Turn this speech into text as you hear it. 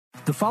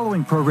The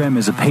following program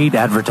is a paid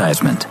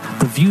advertisement.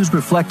 The views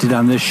reflected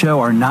on this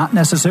show are not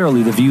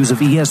necessarily the views of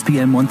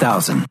ESPN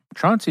 1000.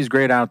 Chauncey's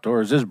Great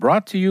Outdoors is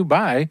brought to you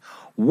by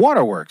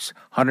Waterworks,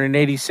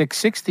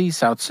 18660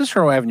 South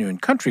Cicero Avenue in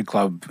Country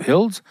Club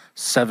Hills,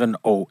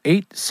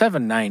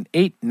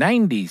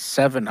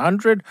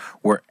 708-798-9700,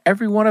 where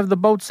every one of the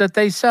boats that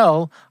they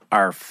sell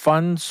are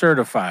fun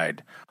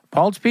certified.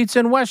 Paul's Pizza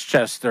in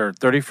Westchester,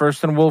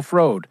 31st and Wolf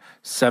Road,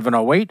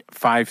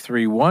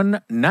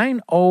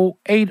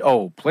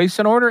 708-531-9080. Place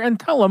an order and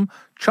tell them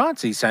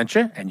Chauncey sent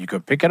you, and you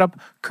could pick it up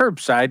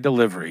curbside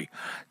delivery.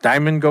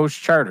 Diamond Ghost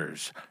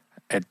Charters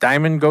at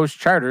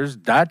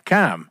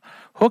diamondghostcharters.com.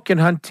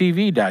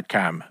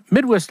 HookandHuntTV.com,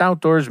 Midwest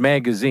Outdoors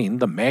Magazine,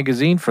 the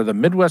magazine for the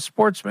Midwest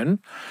sportsman,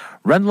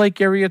 Rend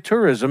Lake Area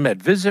Tourism at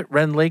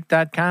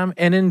visitRendLake.com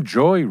and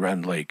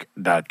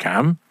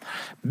EnjoyRendLake.com,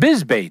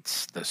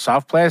 BizBaits, the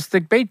soft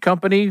plastic bait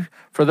company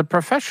for the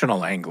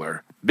professional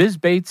angler,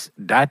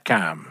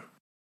 BizBaits.com.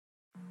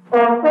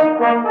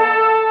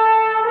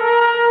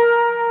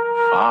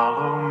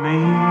 Follow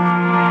me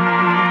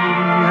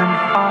and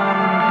find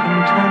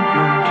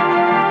contentment.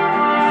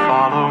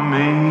 Follow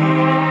me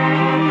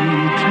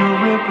to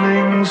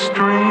rippling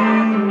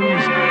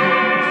streams.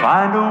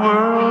 Find a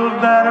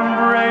world that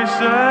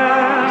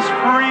embraces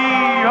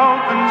free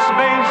open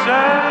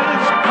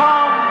spaces.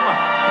 Come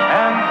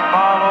and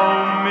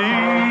follow me.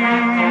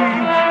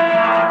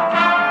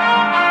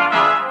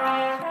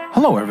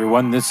 Hello,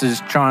 everyone. This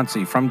is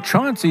Chauncey from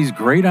Chauncey's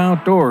Great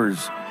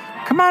Outdoors.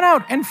 Come on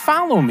out and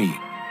follow me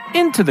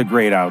into the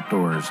great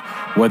outdoors.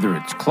 Whether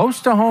it's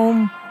close to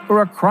home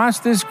or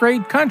across this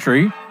great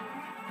country,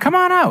 come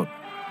on out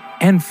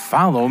and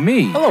follow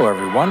me. Hello,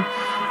 everyone.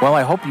 Well,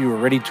 I hope you are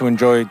ready to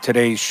enjoy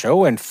today's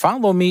show and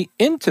follow me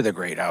into the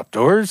great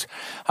outdoors.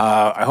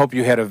 I hope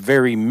you had a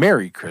very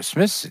Merry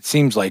Christmas. It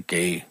seems like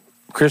a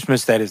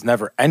Christmas that is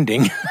never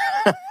ending.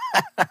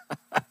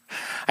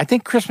 I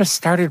think Christmas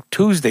started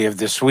Tuesday of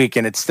this week,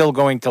 and it's still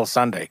going till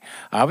Sunday.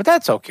 But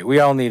that's okay. We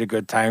all need a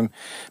good time.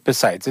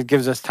 Besides, it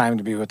gives us time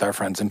to be with our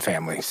friends and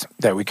families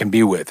that we can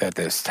be with at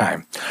this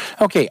time.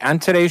 Okay, on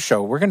today's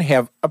show, we're going to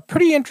have a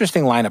pretty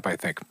interesting lineup, I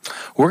think.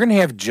 We're going to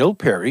have Jill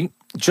Perry.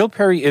 Jill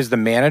Perry is the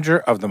manager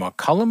of the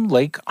McCullum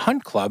Lake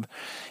Hunt Club,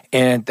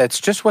 and that's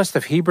just west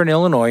of Hebron,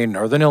 Illinois, in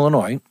northern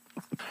Illinois.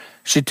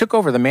 She took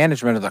over the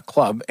management of the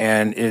club,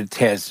 and it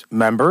has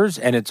members,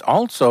 and it's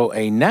also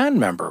a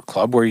non-member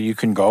club where you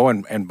can go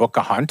and book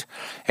a hunt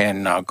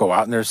and go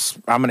out. And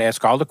I'm going to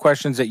ask all the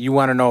questions that you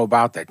want to know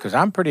about that, because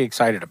I'm pretty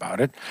excited about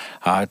it.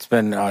 It's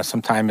been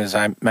some time, as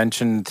I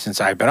mentioned,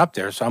 since I've been up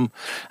there, so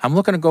I'm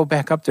looking to go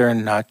back up there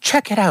and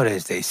check it out,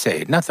 as they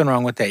say. Nothing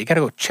wrong with that. You got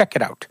to go check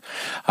it out.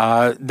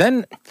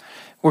 Then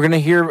we're going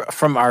to hear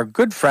from our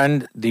good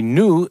friend, the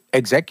new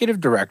executive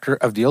director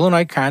of the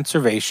Illinois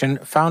Conservation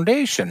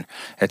Foundation.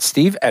 That's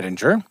Steve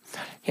Ettinger.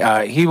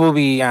 He will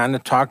be on to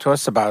talk to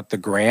us about the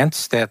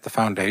grants that the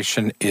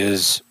foundation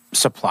is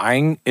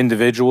supplying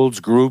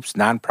individuals, groups,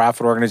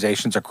 nonprofit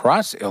organizations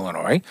across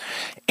Illinois.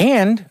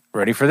 And,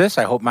 ready for this?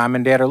 I hope Mom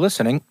and Dad are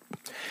listening.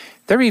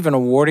 They're even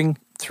awarding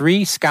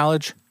 3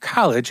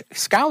 college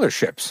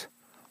scholarships.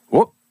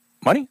 Whoop.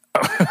 Money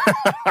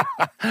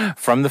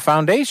from the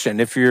foundation.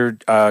 If your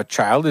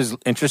child is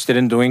interested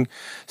in doing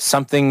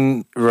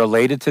something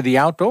related to the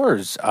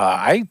outdoors,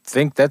 I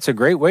think that's a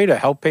great way to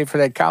help pay for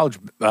that college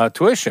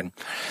tuition.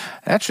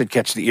 That should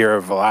catch the ear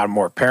of a lot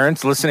more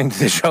parents listening to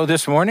the show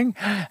this morning.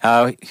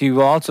 He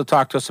will also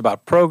talk to us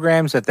about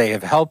programs that they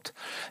have helped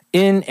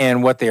in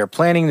and what they are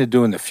planning to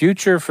do in the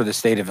future for the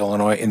state of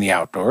Illinois in the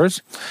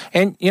outdoors.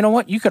 And you know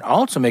what? You could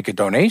also make a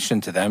donation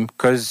to them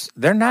because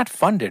they're not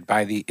funded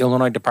by the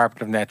Illinois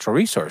Department of Natural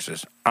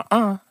Resources.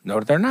 No,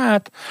 they're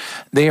not.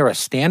 They are a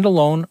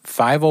standalone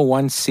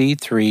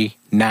 501c3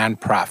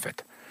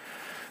 nonprofit.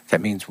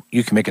 That means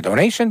you can make a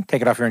donation,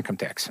 take it off your income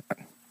tax.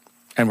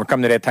 And we're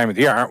coming to that time of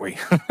the year, aren't we?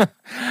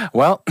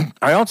 Well,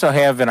 I also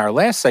have in our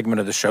last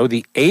segment of the show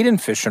the Aiden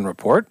Fishing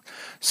Report,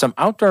 some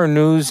outdoor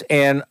news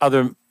and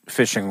other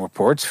fishing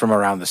reports from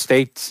around the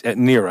state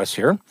near us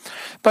here.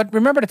 But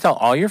remember to tell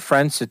all your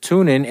friends to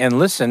tune in and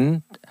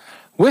listen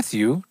with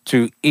you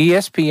to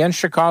ESPN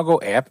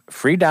Chicago app,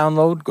 free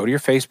download. Go to your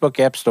Facebook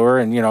app store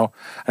and, not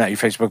your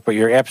Facebook, but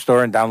your app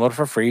store and download it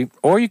for free.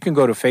 Or you can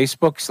go to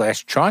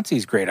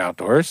Facebook/Chauncey's Great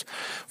Outdoors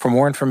for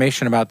more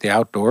information about the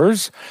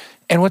outdoors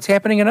and what's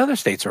happening in other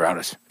states around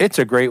us. It's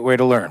a great way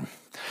to learn.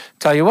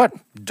 Tell you what,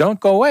 don't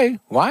go away.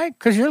 Why?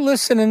 Because you're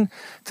listening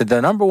to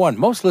the number one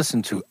most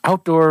listened to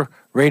outdoor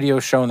radio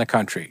show in the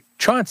country,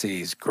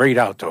 Chauncey's Great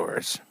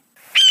Outdoors.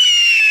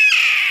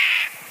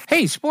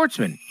 Hey,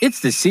 sportsmen, it's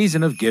the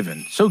season of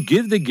giving, so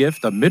give the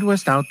gift of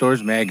Midwest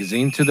Outdoors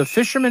magazine to the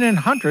fishermen and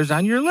hunters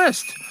on your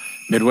list.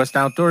 Midwest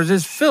Outdoors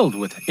is filled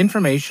with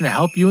information to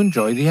help you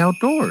enjoy the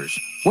outdoors,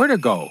 where to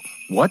go,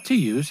 what to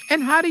use,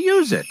 and how to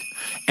use it.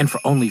 And for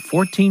only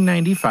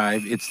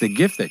 $14.95, it's the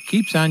gift that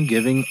keeps on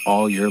giving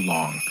all year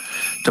long.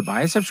 To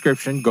buy a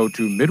subscription, go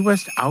to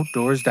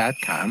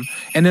MidwestOutdoors.com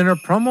and enter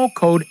promo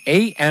code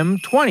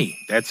AM20.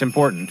 That's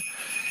important.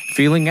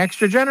 Feeling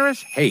extra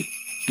generous? Hey,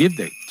 Give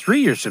the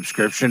 3-year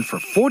subscription for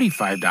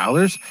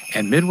 $45,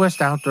 and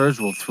Midwest Outdoors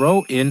will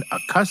throw in a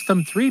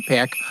custom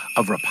 3-pack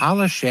of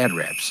Rapala Shad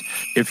Wraps.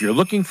 If you're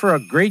looking for a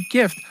great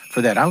gift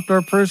for that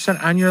outdoor person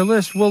on your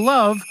list will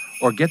love,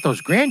 or get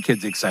those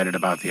grandkids excited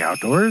about the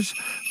outdoors,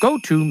 go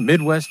to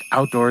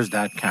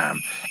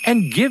MidwestOutdoors.com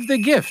and give the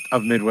gift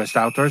of Midwest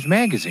Outdoors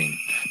magazine.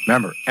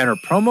 Remember, enter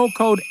promo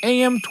code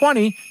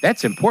AM20,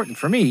 that's important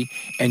for me,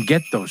 and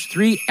get those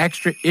 3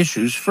 extra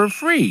issues for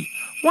free.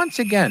 Once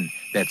again,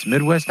 that's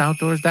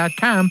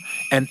MidwestOutdoors.com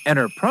and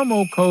enter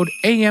promo code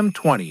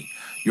AM20.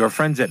 Your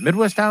friends at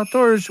Midwest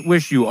Outdoors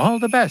wish you all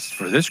the best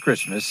for this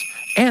Christmas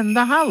and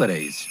the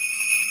holidays.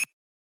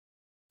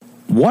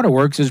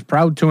 Waterworks is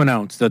proud to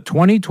announce the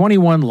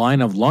 2021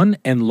 line of Lund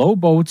and Lowe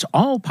boats,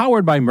 all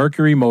powered by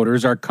Mercury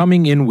motors, are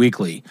coming in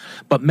weekly.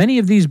 But many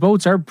of these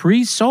boats are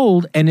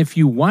pre-sold, and if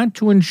you want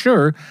to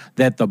ensure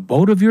that the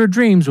boat of your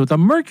dreams with a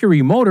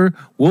Mercury motor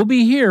will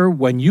be here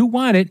when you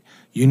want it,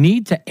 you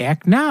need to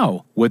act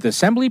now. With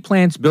assembly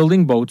plants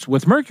building boats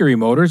with Mercury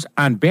motors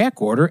on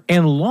back order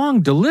and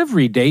long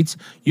delivery dates,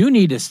 you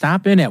need to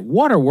stop in at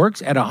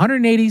Waterworks at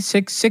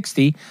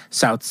 18660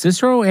 South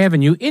Cicero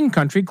Avenue in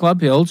Country Club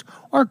Hills,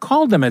 or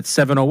call them at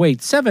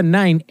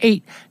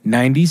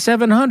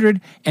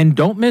 708-798-9700, and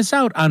don't miss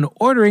out on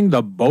ordering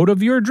the boat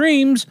of your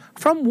dreams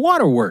from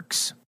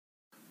Waterworks.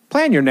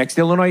 Plan your next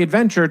Illinois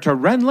adventure to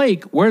Wren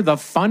Lake, where the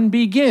fun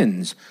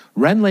begins.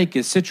 Wren Lake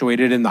is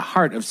situated in the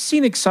heart of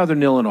scenic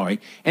southern Illinois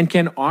and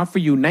can offer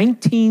you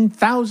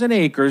 19,000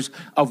 acres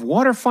of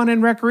water fun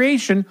and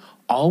recreation,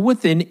 all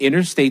within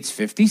Interstates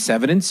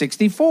 57 and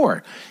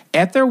 64.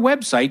 At their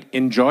website,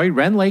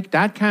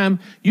 enjoywrenlake.com,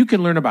 you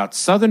can learn about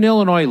Southern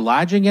Illinois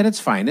lodging at its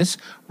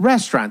finest,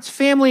 restaurants,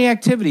 family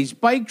activities,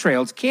 bike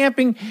trails,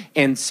 camping,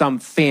 and some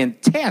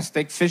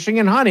fantastic fishing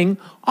and hunting,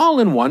 all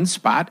in one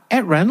spot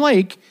at Wren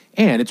Lake.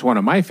 And it's one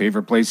of my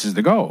favorite places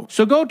to go.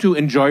 So go to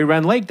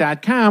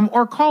enjoywrenlake.com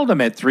or call them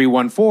at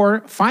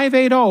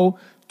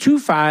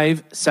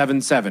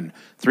 314-580-2577.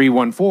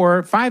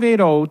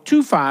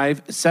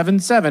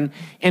 314-580-2577,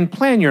 and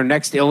plan your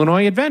next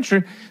Illinois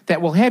adventure that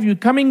will have you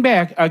coming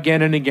back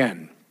again and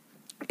again.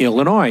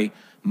 Illinois,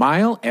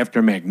 mile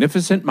after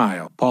magnificent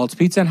mile. Paul's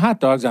Pizza and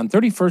Hot Dogs on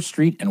 31st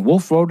Street and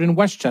Wolf Road in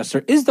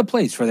Westchester is the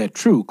place for that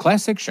true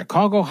classic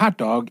Chicago hot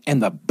dog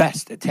and the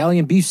best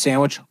Italian beef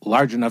sandwich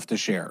large enough to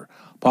share.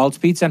 Paul's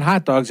Pizza and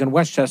Hot Dogs in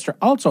Westchester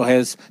also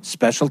has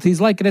specialties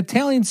like an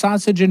Italian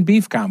sausage and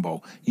beef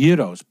combo,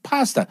 gyros,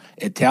 pasta,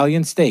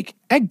 Italian steak,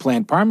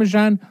 eggplant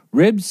parmesan,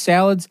 ribs,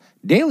 salads,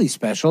 daily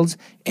specials,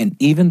 and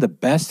even the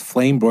best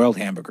flame-broiled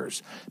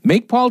hamburgers.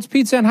 Make Paul's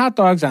Pizza and Hot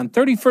Dogs on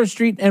 31st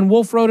Street and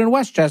Wolf Road in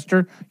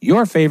Westchester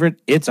your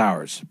favorite. It's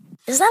ours.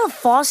 Is that a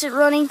faucet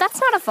running?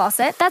 That's not a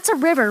faucet. That's a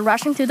river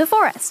rushing through the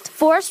forest.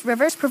 Forest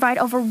rivers provide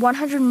over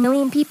 100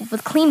 million people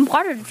with clean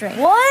water to drink.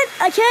 What?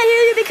 I can't hear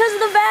you because of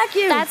the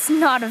vacuum. That's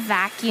not a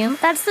vacuum.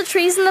 That's the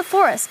trees in the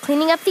forest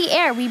cleaning up the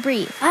air we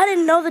breathe. I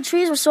didn't know the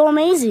trees were so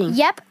amazing.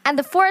 Yep, and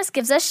the forest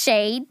gives us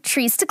shade,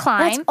 trees to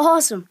climb. That's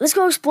awesome. Let's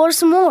go explore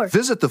some more.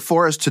 Visit the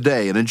forest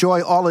today and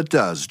enjoy all it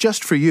does,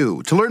 just for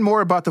you. To learn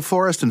more about the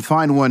forest and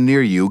find one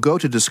near you, go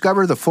to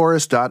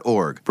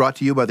discovertheforest.org. Brought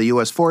to you by the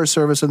U.S. Forest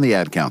Service and the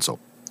Ad Council.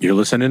 You're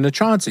listening to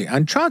Chauncey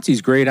on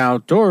Chauncey's Great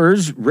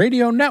Outdoors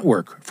Radio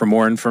Network. For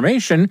more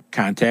information,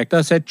 contact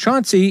us at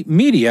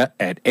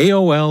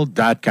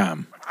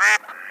chaunceymedia@aol.com.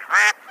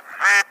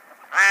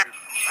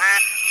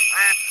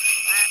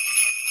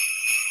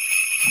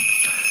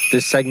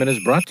 This segment is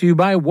brought to you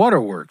by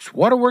Waterworks.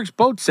 Waterworks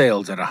Boat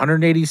Sales at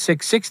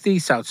 18660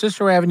 South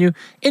Cicero Avenue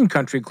in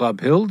Country Club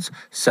Hills,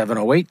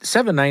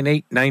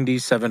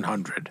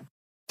 708-798-9700.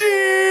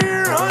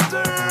 Deer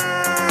Hunters!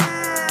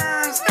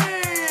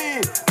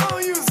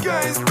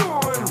 Guys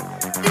doing?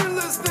 You're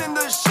listening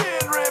to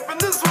Shad Rap,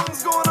 and this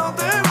one's going out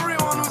to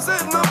everyone who's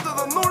heading up to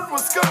the North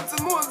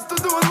Wisconsin woods to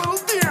do a little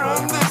deer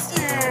hunt this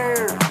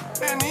year.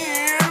 And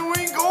here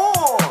we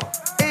go.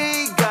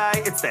 Hey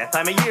guy, it's that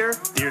time of year.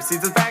 Deer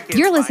season's back.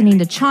 You're listening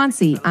to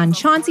Chauncey on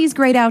Chauncey's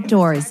Great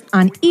Outdoors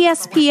on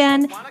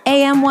ESPN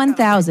AM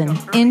 1000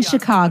 in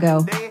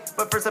Chicago.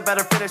 But first I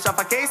better finish off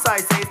a case, I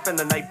say. Spend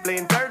the night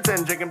playing cards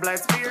and drinking black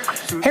beer.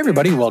 Hey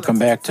everybody, welcome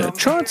back to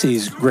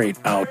Chauncey's Great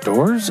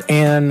Outdoors.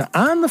 And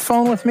on the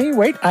phone with me,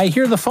 wait, I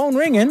hear the phone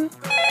ringing.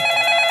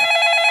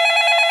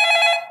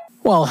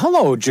 Well,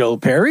 hello, Jill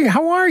Perry.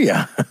 How are you?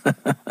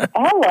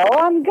 Hello,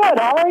 I'm good.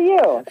 How are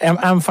you?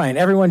 I'm fine.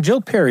 Everyone,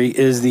 Jill Perry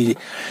is the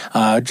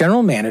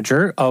general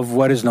manager of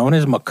what is known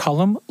as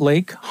McCullum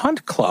Lake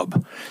Hunt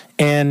Club.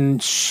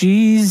 And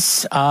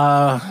she's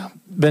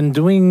been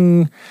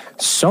doing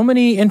so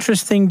many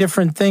interesting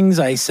different things.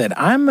 I said,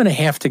 I'm going to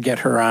have to get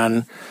her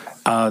on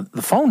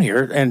the phone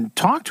here and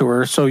talk to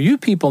her so you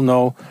people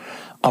know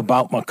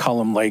about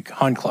McCullum Lake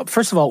Hunt Club.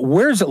 First of all,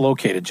 where is it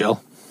located,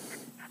 Jill?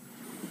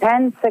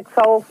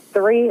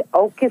 10603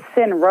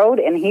 Okeson Road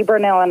in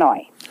Hebron,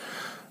 Illinois.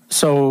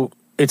 So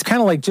it's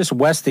kind of like just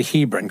west of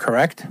Hebron,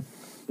 correct?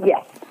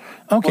 Yes.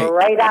 Okay. We're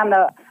right on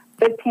the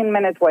 15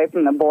 minutes away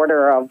from the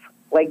border of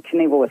Lake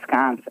Geneva,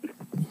 Wisconsin.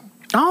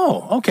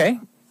 Oh, okay.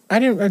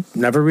 I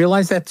never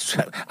realized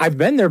that. I've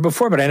been there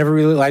before, but I never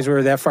realized we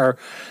were that far,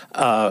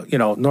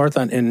 north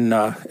in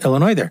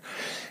Illinois there.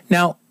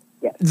 Now,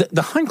 Yes.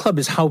 the hunt club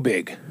is how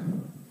big?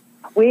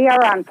 We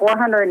are on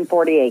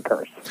 440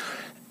 acres.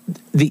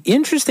 The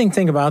interesting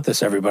thing about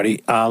this,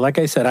 everybody, like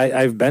I said,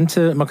 I've been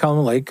to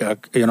McCollum Lake, a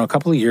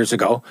couple of years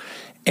ago,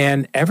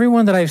 and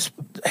everyone that I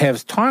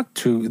have talked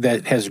to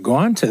that has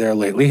gone to there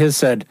lately has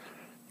said,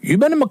 "You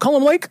been to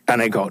McCollum Lake?"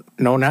 And I go,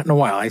 "No, not in a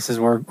while." I says,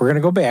 "We're going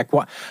to go back."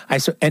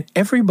 And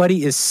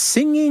everybody is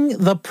singing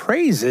the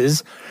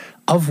praises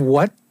of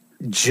what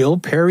Jill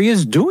Perry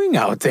is doing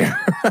out there.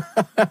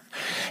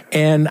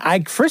 And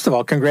first of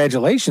all,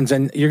 congratulations,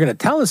 and you're going to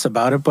tell us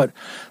about it, but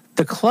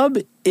the club,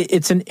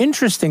 it's an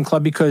interesting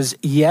club because,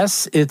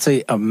 yes, it's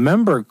a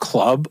member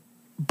club,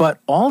 but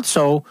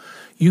also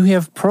you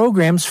have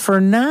programs for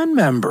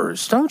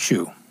non-members, don't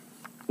you?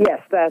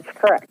 Yes, that's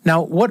correct.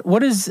 Now, what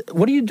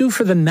do you do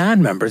for the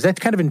non-members? That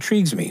kind of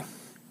intrigues me.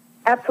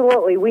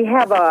 Absolutely. We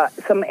have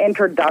some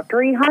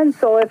introductory hunts,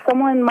 so if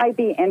someone might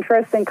be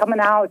interested in coming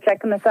out,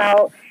 checking us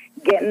out,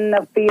 getting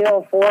a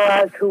feel for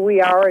us, who we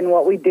are and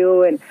what we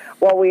do and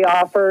what we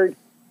offer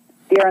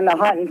during the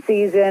hunting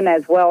season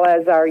as well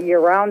as our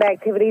year-round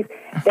activities,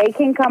 they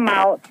can come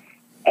out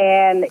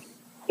and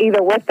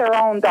either with their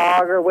own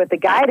dog or with a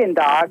guiding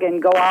dog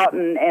and go out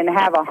and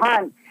have a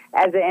hunt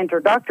as an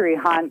introductory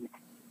hunt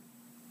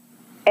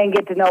and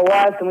get to know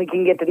us, and we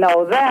can get to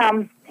know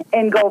them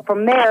and go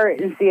from there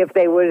and see if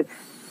they would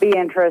be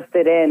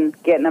interested in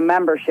getting a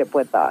membership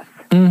with us.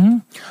 Mm-hmm.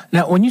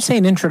 Now, when you say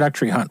an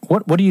introductory hunt,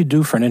 what do you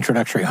do for an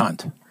introductory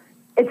hunt?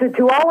 It's a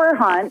 2-hour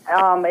hunt.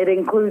 It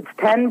includes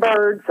 10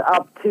 birds,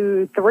 up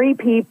to 3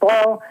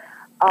 people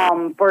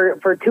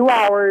for 2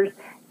 hours.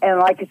 And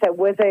like I said,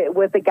 with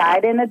a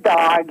guide and a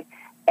dog.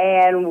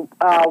 And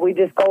we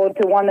just go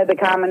to one of the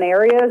common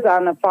areas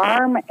on the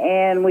farm,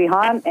 and we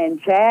hunt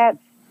and chat,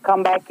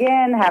 come back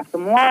in, have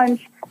some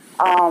lunch,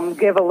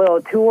 give a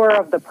little tour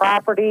of the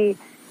property,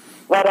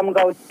 let them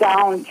go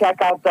down,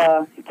 check out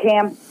the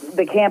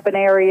camping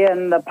area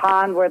and the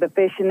pond where the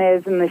fishing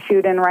is and the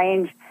shooting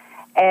range.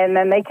 And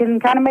then they can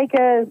kind of make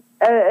a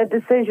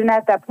decision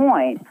at that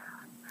point,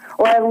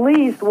 or at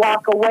least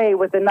walk away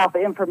with enough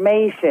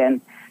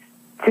information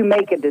to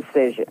make a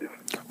decision.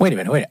 Wait a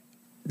minute.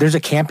 There's a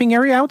camping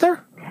area out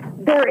there?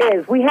 There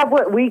is. We have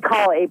what we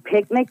call a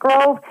picnic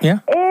grove. Yeah.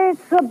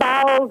 It's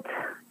about,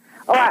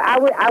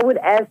 I would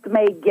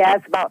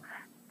guess about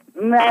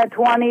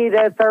 20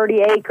 to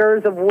 30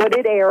 acres of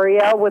wooded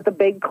area with a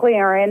big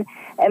clearing.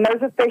 And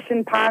there's a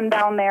fishing pond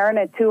down there and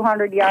a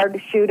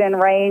 200-yard shooting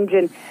range.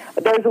 And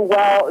there's a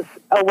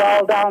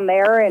well down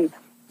there and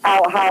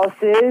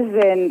outhouses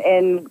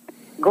and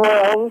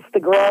grills to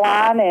grill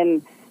on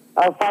and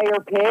a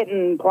fire pit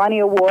and plenty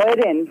of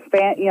wood. And,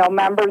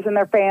 members and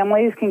their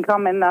families can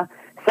come in the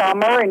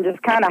summer and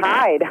just kind of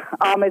hide.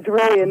 It's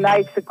really a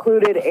nice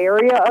secluded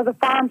area of the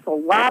farm. So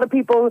a lot of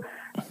people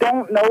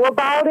don't know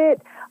about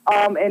it.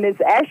 And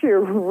it's actually a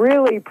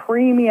really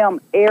premium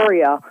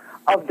area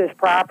of this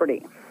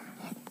property.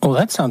 Oh,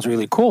 that sounds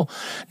really cool.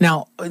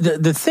 Now,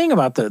 the thing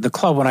about the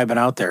club when I've been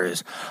out there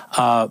is,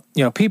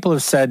 people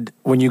have said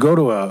when you go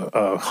to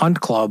a hunt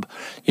club,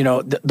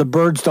 the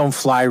birds don't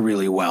fly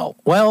really well.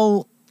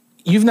 Well,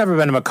 you've never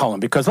been to McCollum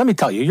because let me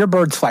tell you, your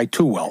birds fly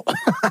too well.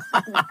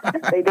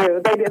 They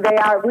do. They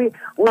are.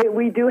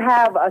 We do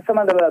have some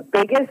of the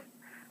biggest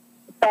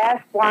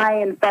fast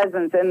flying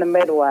pheasants in the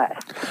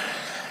Midwest.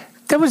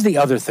 That was the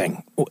other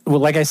thing. Well,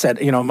 like I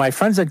said, my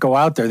friends that go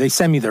out there, they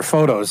send me their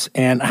photos,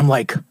 and I'm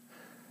like,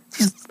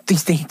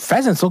 these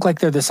pheasants look like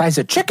they're the size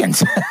of chickens.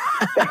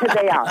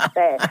 They are.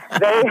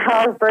 They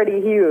are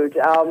pretty huge.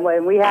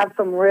 And we have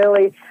some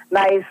really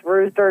nice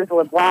roosters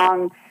with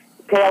long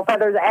tail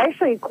feathers.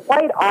 Actually,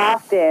 quite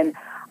often,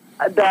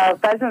 the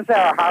pheasants that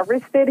are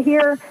harvested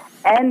here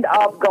end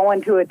up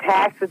going to a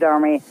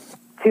taxidermy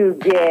to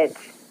get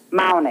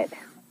mounted.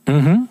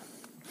 Mm-hmm.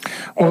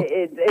 Well,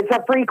 it's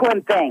a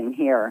frequent thing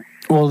here.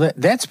 Well,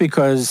 that's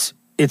because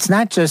it's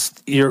not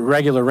just your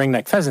regular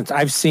ringneck pheasants.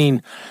 I've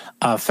seen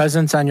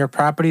pheasants on your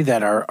property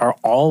that are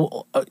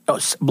all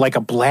like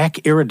a black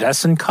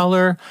iridescent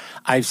color.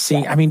 I've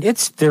seen,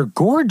 they're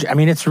gorgeous.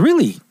 It's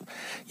really,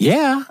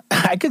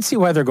 I could see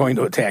why they're going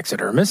to a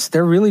taxidermist.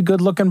 They're really good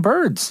looking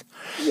birds.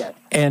 Yes.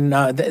 And,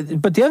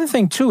 but the other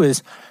thing too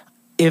is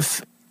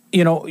if,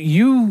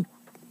 you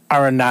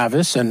are a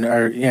novice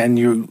and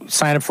you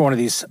sign up for one of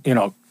these,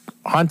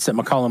 hunts at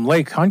McCollum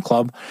Lake Hunt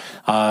Club.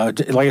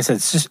 Like I said,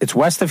 it's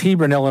west of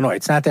Hebron, Illinois.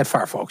 It's not that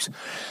far, folks.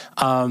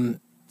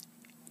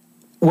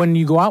 When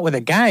you go out with a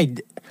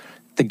guide,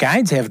 the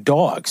guides have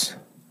dogs,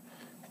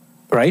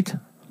 right?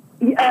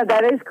 Yeah,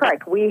 that is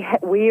correct.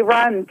 We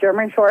run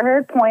German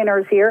short-haired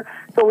pointers here.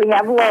 So we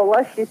have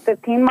Lola. She's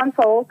 15 months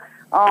old.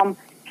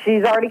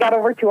 She's already got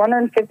over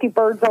 250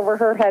 birds over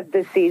her head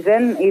this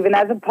season, even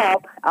as a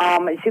pup.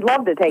 She'd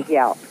love to take you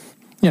out.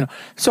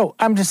 So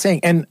I'm just saying,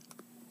 and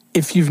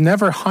if you've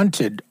never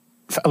hunted,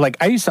 like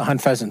I used to hunt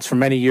pheasants for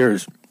many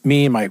years,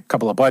 me and my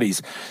couple of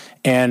buddies,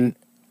 and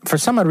for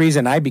some odd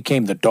reason I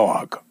became the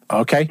dog,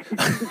 okay?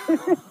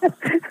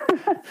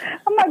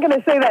 I'm not going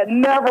to say that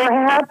never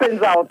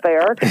happens out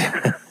there.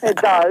 It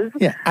does.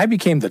 Yeah, I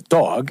became the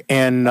dog,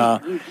 and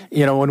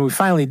when we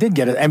finally did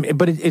get it,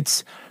 but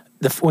it's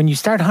when you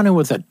start hunting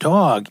with a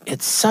dog,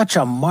 it's such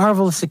a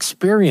marvelous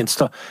experience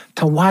to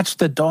watch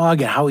the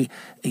dog and how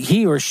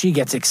he or she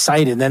gets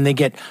excited. And then they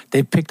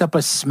picked up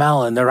a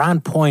smell and they're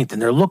on point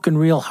and they're looking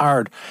real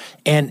hard,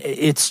 and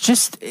it's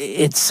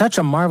such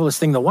a marvelous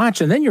thing to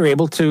watch. And then you're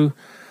able to,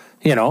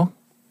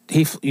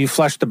 you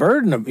flush the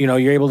bird, and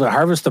you're able to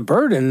harvest the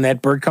bird, and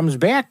that bird comes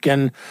back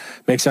and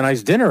makes a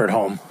nice dinner at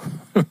home.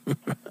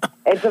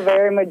 It's a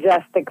very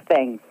majestic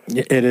thing.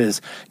 It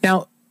is.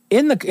 Now,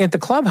 at the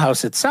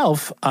clubhouse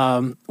itself,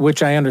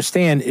 which I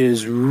understand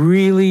is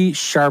really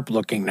sharp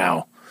looking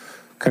now.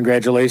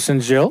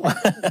 Congratulations, Jill.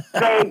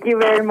 Thank you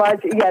very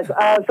much. Yes.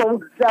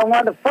 So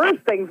one of the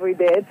first things we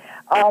did,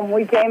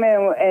 we came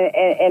in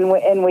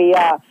and we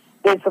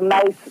did some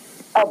nice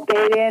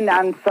updating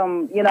on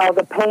some,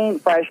 the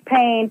paint, fresh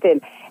paint,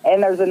 and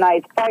there's a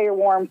nice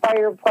warm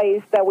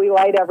fireplace that we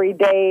light every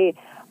day.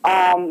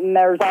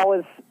 There's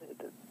always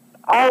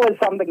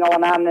something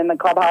going on in the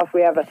clubhouse.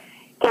 We have a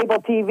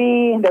cable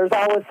TV. There's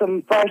always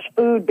some fresh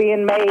food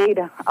being made,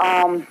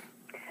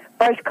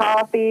 fresh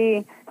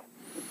coffee,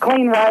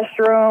 clean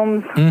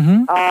restrooms,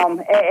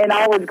 and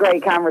always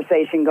great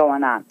conversation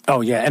going on. Oh,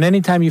 yeah. And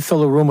anytime you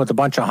fill a room with a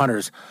bunch of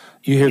hunters,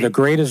 you hear the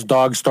greatest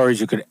dog stories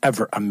you could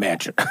ever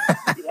imagine.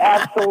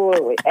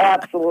 Absolutely.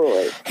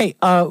 Absolutely. Hey,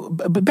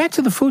 but back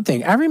to the food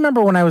thing. I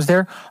remember when I was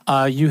there,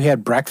 you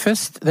had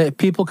breakfast that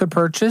people could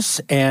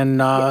purchase and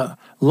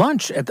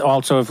lunch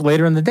also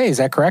later in the day. Is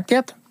that correct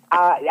yet?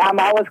 I'm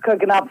always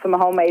cooking up some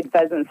homemade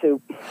pheasant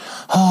soup.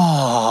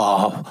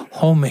 Oh,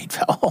 homemade.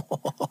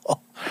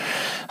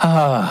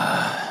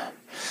 I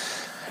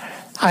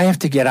have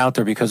to get out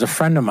there because a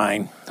friend of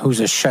mine who's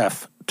a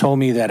chef told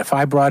me that if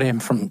I brought him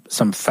from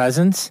some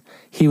pheasants,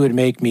 he would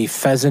make me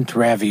pheasant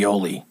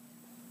ravioli.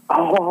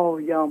 Oh,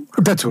 yum.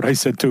 That's what I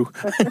said, too.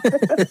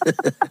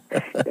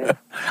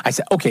 I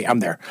said, okay,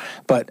 I'm there.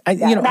 But,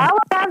 Now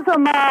I have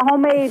some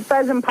homemade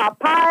pheasant pot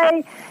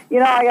pie.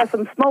 I got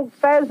some smoked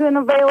pheasant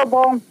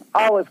available.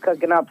 Always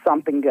cooking up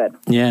something good.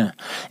 Yeah.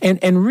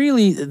 And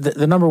really,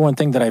 the number one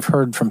thing that I've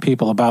heard from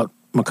people about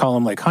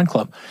McCollum Lake Hunt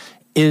Club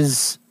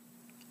is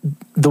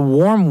the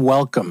warm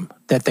welcome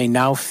that they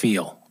now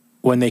feel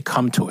when they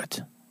come to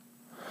it.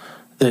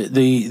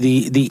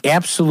 The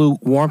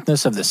absolute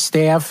warmthness of the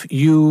staff,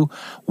 you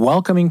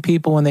welcoming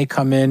people when they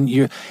come in.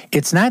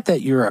 It's not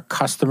that you're a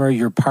customer,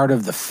 you're part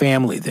of the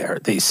family there,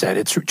 they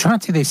said.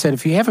 Chauncey, they said,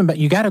 if you haven't been,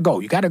 you got to go,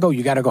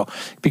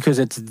 because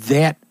it's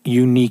that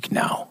unique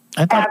now.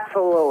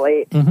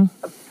 Absolutely. Mm-hmm.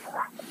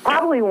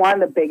 Probably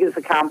one of the biggest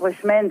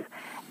accomplishments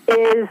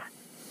is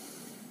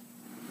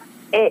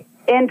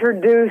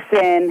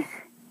introducing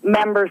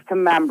members to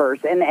members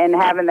and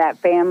having that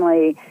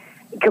family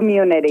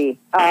community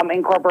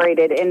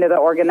incorporated into the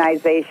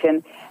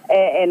organization,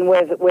 and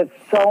with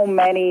so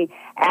many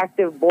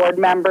active board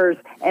members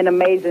and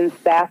amazing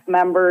staff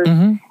members,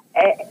 and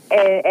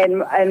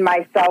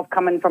myself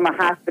coming from a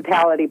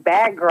hospitality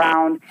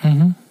background,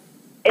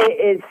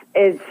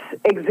 it's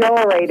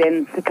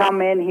exhilarating to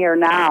come in here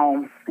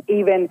now,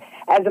 even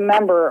as a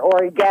member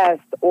or a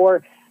guest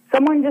or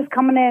someone just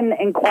coming in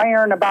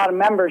inquiring about a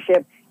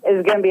membership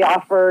is going to be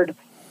offered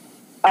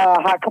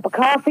a hot cup of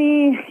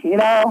coffee,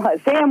 a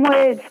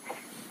sandwich.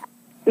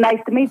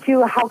 Nice to meet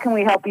you. How can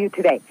we help you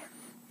today?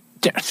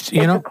 It's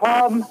a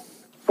club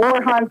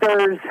for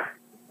hunters,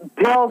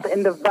 built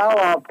and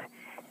developed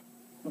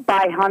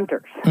by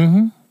hunters.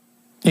 Mm-hmm.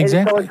 Exactly.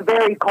 And so it's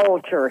very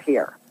culture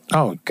here.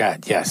 Oh,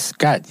 God, yes.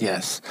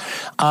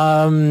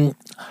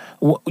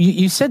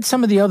 You said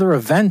some of the other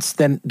events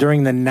then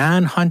during the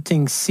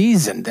non-hunting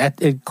season.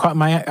 It caught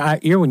my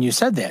ear when you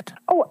said that.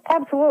 Oh,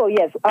 absolutely,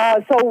 yes.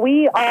 So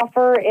we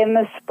offer in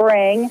the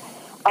spring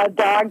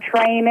dog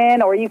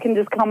training, or you can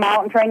just come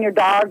out and train your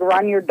dog,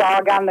 run your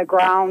dog on the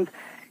grounds,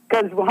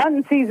 because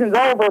hunting season's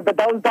over, but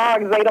those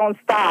dogs, they don't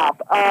stop.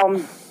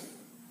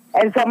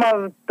 And some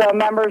of the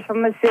members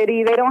from the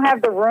city, they don't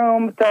have the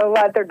room to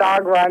let their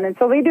dog run, and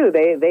so they do.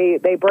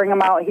 They bring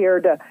them out here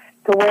to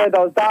wear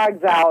those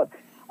dogs out.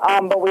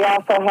 But we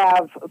also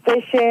have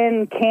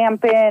fishing,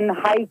 camping,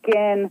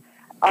 hiking.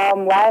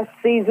 Last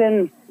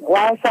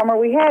summer,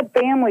 we had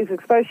families,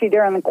 especially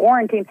during the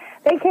quarantine.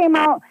 They came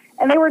out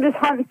and they were just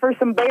hunting for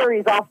some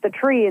berries off the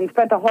tree and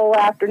spent the whole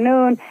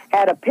afternoon,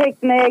 had a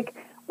picnic,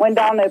 went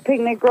down to a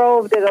picnic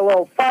grove, did a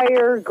little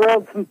fire,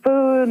 grilled some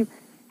food,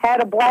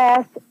 had a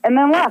blast, and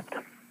then left.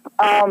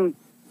 And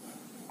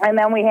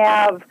then we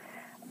have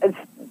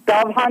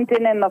dove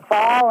hunting in the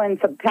fall in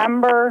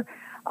September.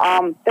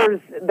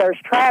 There's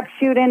trap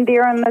shooting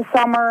during the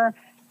summer.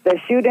 The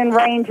shooting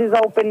range is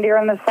open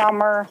during the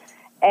summer,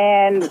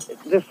 and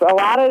just a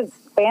lot of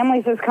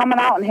families is coming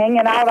out and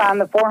hanging out on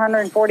the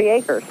 440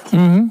 acres.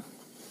 Mm-hmm.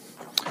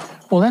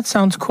 Well, that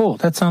sounds cool.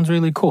 That sounds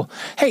really cool.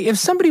 Hey, if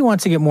somebody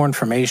wants to get more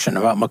information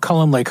about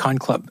McCollum Lake Hunt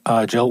Club,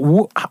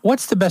 Jill,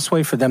 what's the best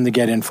way for them to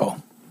get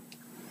info?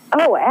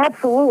 Oh,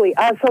 absolutely.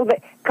 So the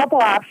couple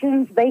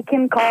options. They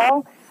can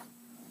call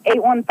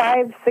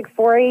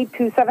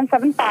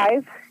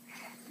 815-648-2775.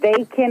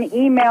 They can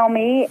email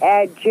me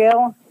at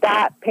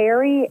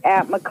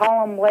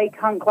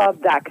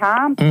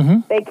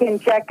jill.perry@McCollumLakeHuntClub.com. They can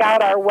check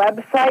out our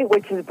website,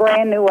 which is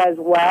brand new as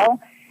well,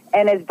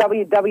 and it's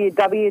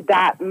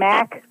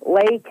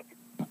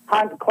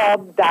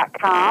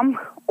www.MacLakeHuntClub.com.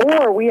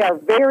 Or we are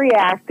very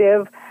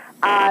active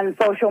on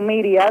social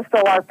media,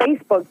 so our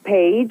Facebook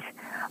page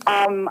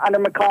under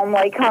McCollum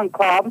Lake Hunt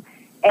Club,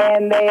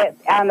 and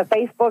on the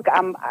Facebook,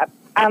 I'm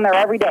on there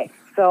every day.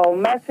 So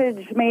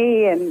message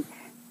me, and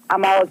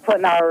I'm always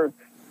putting our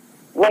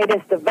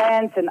latest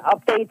events and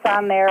updates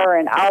on there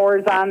and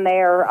hours on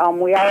there.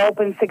 We are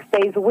open 6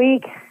 days a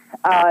week,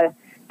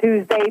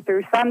 Tuesday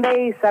through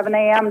Sunday, 7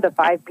 a.m. to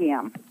 5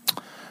 p.m.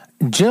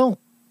 Jill,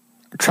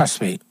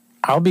 trust me,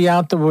 I'll be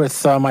out there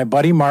with my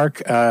buddy Mark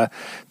to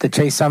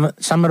chase some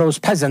of those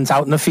peasants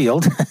out in the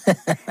field.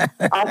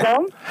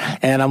 Awesome.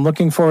 And I'm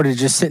looking forward to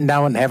just sitting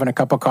down and having a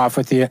cup of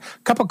coffee with you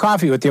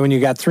when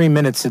you got 3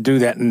 minutes to do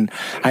that. And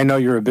I know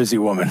you're a busy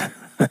woman.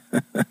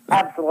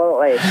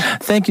 Absolutely.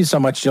 Thank you so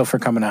much, Jill, for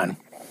coming on.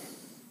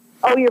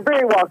 Oh, you're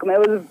very welcome. It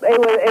was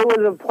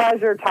a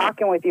pleasure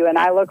talking with you, and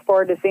I look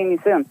forward to seeing you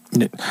soon.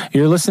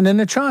 You're listening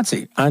to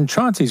Chauncey on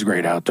Chauncey's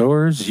Great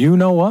Outdoors. You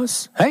know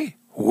us. Hey,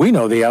 we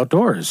know the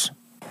outdoors.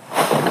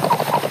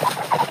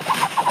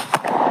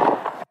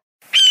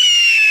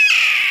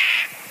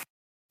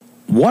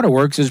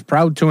 Waterworks is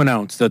proud to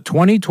announce the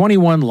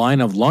 2021 line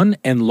of Lund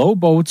and Lowe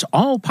boats,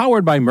 all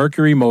powered by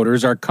Mercury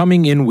motors, are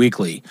coming in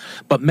weekly.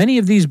 But many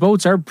of these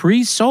boats are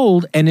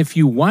pre-sold, and if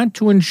you want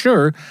to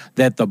ensure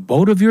that the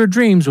boat of your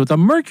dreams with a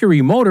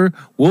Mercury motor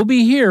will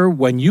be here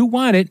when you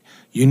want it,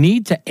 you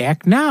need to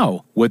act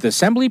now. With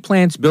assembly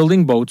plants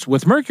building boats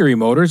with Mercury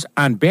motors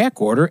on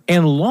back order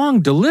and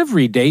long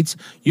delivery dates,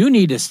 you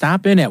need to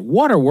stop in at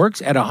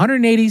Waterworks at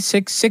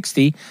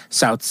 18660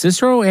 South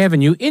Cicero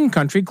Avenue in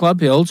Country Club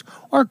Hills,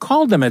 or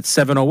call them at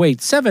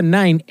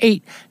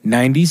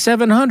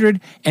 708-798-9700,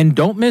 and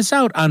don't miss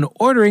out on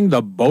ordering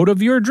the boat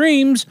of your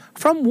dreams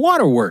from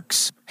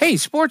Waterworks. Hey,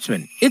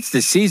 sportsmen, it's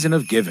the season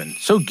of giving,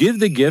 so give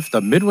the gift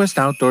of Midwest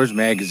Outdoors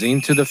magazine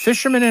to the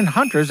fishermen and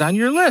hunters on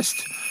your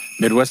list.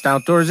 Midwest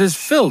Outdoors is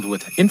filled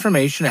with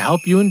information to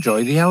help you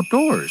enjoy the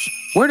outdoors,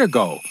 where to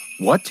go,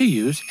 what to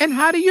use, and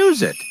how to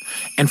use it.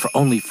 And for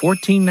only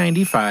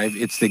 $14.95,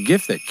 it's the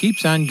gift that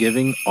keeps on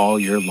giving all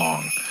year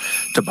long.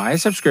 To buy a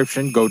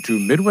subscription, go to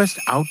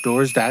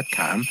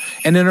MidwestOutdoors.com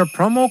and enter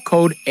promo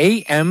code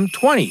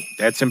AM20.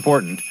 That's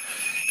important.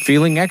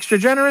 Feeling extra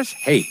generous?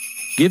 Hey,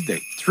 give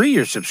the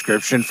 3-year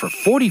subscription for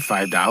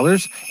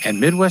 $45, and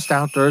Midwest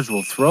Outdoors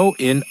will throw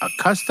in a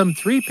custom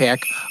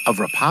 3-pack of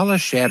Rapala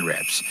Shad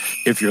Wraps.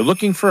 If you're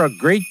looking for a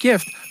great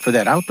gift for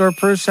that outdoor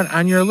person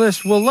on your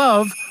list will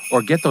love,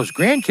 or get those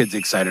grandkids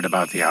excited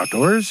about the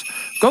outdoors,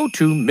 go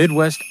to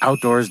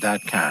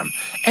MidwestOutdoors.com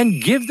and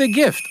give the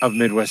gift of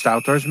Midwest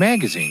Outdoors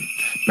magazine.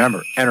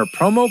 Remember, enter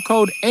promo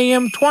code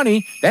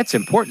AM20, that's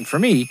important for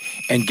me,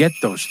 and get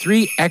those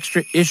 3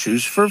 extra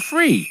issues for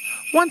free.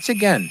 Once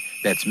again,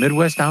 that's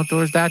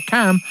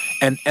MidwestOutdoors.com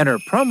and enter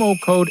promo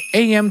code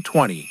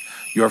AM20.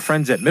 Your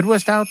friends at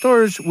Midwest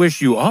Outdoors wish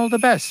you all the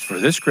best for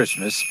this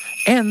Christmas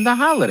and the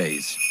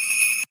holidays.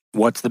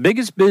 What's the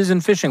biggest biz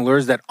in fishing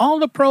lures that all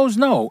the pros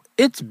know?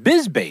 It's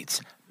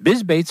BizBaits.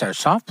 BizBaits are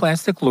soft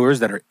plastic lures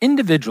that are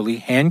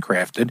individually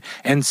handcrafted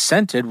and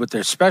scented with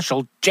their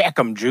special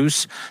Jack'em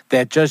juice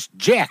that just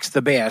jacks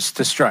the bass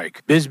to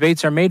strike.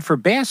 BizBaits are made for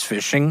bass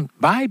fishing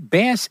by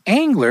bass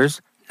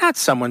anglers, not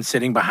someone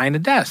sitting behind a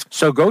desk.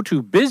 So go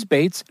to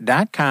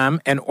bizbaits.com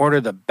and order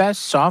the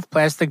best soft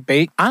plastic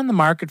bait on the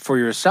market for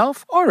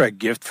yourself or a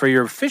gift for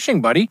your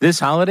fishing buddy this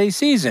holiday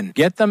season.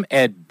 Get them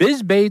at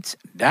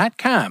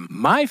bizbaits.com.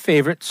 My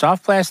favorite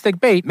soft plastic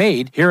bait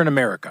made here in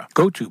America.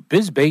 Go to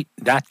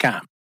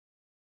bizbait.com.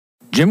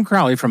 Jim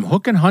Crowley from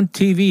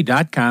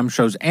hookandhunttv.com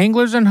shows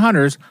anglers and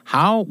hunters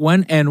how,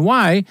 when, and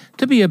why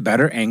to be a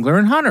better angler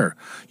and hunter.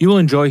 You will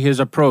enjoy his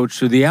approach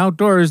to the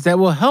outdoors that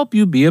will help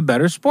you be a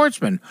better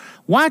sportsman.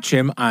 Watch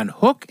him on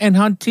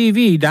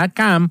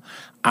hookandhunttv.com,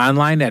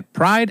 online at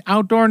Pride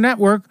Outdoor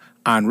Network,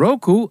 on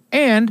Roku,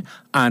 and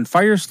on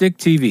Firestick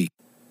TV.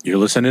 You're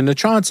listening to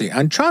Chauncey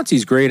on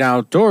Chauncey's Great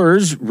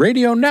Outdoors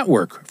Radio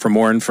Network. For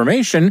more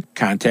information,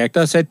 contact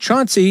us at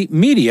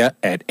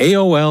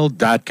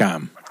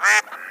chaunceymedia@aol.com.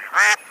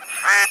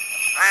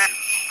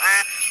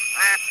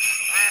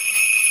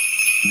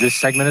 This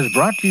segment is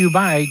brought to you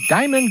by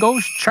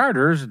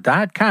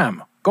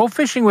DiamondGhostCharters.com. Go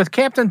fishing with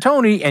Captain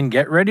Tony and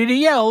get ready to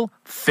yell,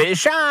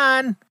 "Fish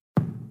on!"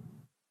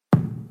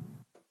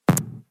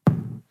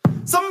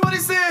 Somebody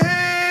say,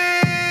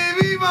 hey,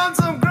 we want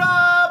some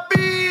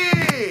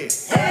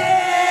crappie.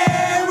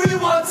 Hey, we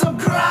want some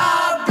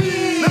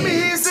crappie. Let me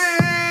hear you say,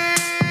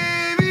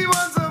 hey, we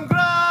want some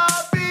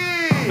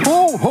crappie.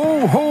 Ho,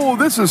 ho, ho,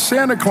 this is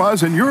Santa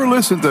Claus, and you're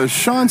listening to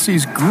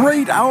Chauncey's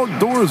Great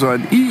Outdoors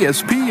on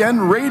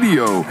ESPN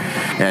Radio.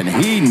 And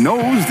he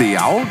knows the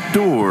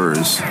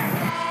outdoors.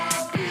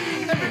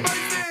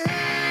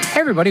 Hey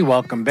everybody,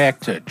 welcome back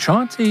to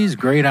Chauncey's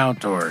Great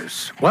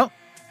Outdoors. Well,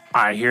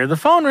 I hear the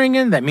phone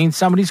ringing. That means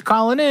somebody's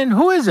calling in.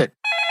 Who is it?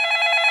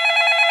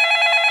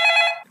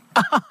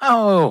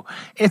 Oh,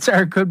 it's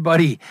our good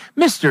buddy,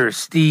 Mr.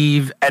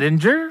 Steve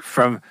Ettinger,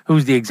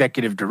 who's the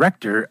executive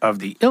director of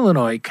the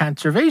Illinois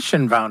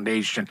Conservation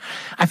Foundation.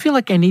 I feel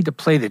like I need to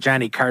play the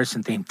Johnny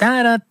Carson theme.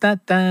 Da da da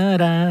da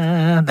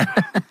da.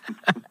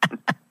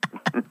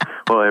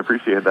 Well, I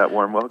appreciate that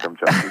warm welcome,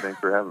 Chauncey. Thanks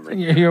for having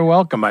me. You're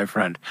welcome, my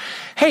friend.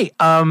 Hey,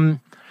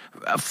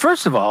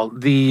 first of all, we're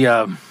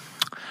going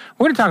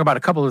to talk about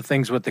a couple of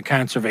things with the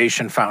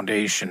Conservation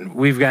Foundation.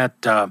 We've got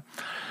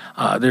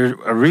there's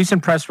a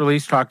recent press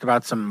release talked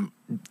about some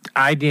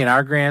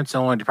IDNR grants,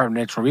 Illinois Department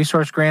of Natural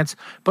Resource grants,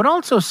 but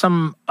also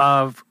some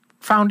of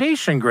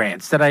foundation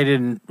grants that I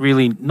didn't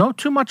really know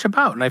too much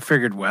about. And I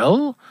figured,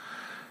 well,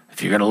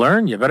 if you're going to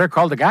learn, you better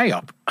call the guy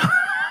up.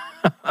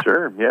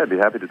 Sure. Yeah, I'd be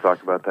happy to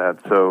talk about that.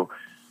 So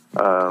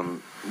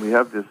we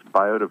have this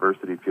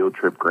biodiversity field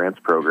trip grants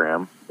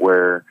program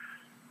where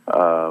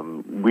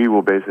we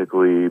will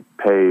basically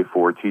pay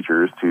for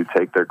teachers to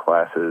take their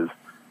classes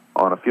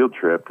on a field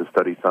trip to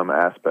study some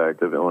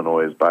aspect of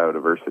Illinois'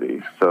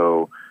 biodiversity.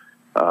 So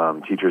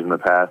teachers in the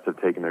past have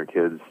taken their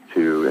kids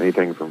to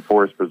anything from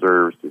forest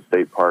preserves to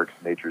state parks,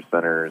 nature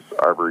centers,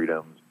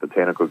 arboretums,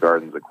 botanical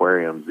gardens,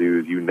 aquariums,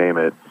 zoos, you name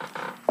it.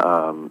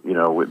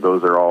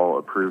 Those are all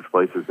approved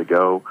places to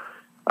go.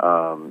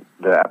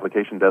 The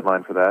application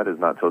deadline for that is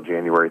not till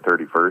January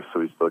 31st, so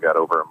we still got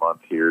over a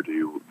month here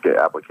to get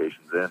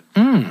applications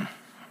in.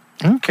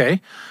 Okay.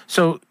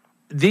 So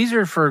these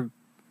are for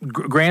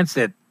grants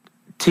that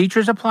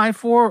teachers apply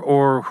for,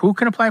 or who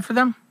can apply for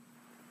them?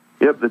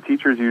 Yep, the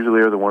teachers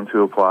usually are the ones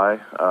who apply.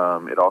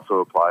 It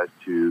also applies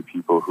to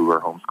people who are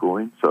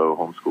homeschooling, so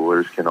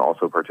homeschoolers can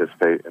also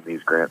participate in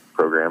these grant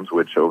programs,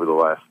 which over the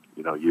last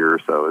year or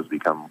so has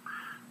become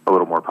a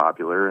little more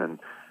popular. And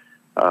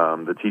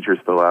the teachers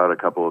fill out a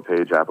couple of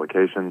page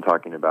application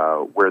talking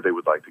about where they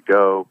would like to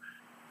go,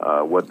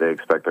 what they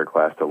expect their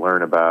class to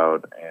learn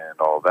about, and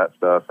all of that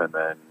stuff. And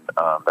then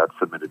that's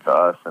submitted to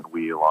us, and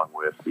we, along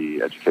with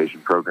the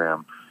education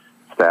program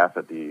staff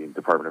at the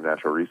Department of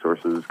Natural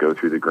Resources, go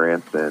through the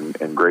grants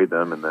and grade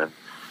them. And then,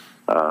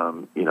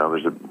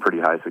 there's a pretty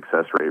high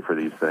success rate for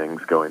these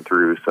things going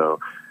through. So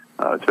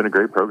it's been a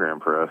great program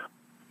for us.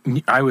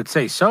 I would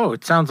say so.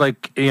 It sounds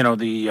like,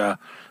 the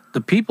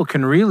people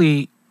can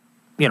really,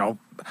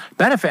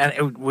 benefit.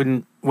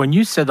 And when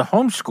you said the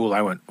homeschool,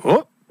 I went,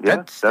 oh,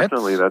 yeah,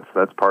 definitely.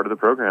 That's part of the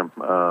program.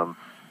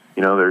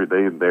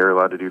 They're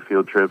allowed to do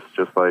field trips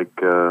just like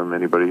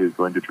anybody who's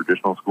going to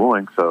traditional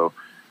schooling. So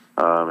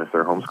if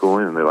they're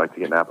homeschooling and they like to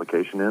get an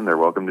application in, they're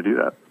welcome to do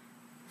that.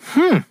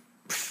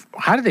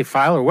 How do they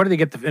file, or where do they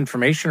get the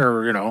information,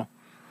 or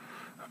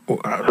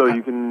So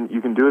you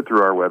can do it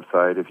through our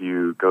website. If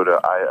you go to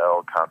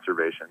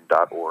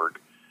ilconservation.org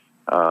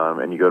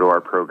and you go to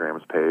our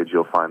programs page,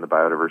 you'll find the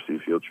biodiversity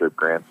field trip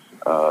grants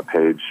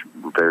page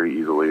very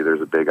easily.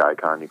 There's a big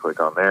icon. You click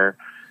on there.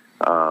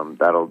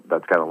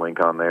 That's got a link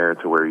on there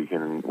to where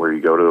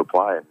you go to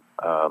apply.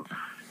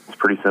 It's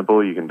pretty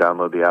simple. You can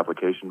download the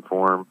application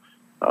form,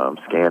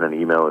 scan and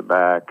email it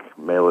back,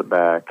 mail it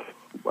back,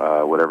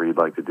 whatever you'd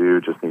like to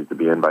do. Just needs to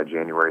be in by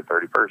January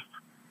 31st.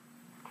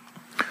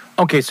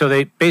 Okay, so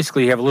they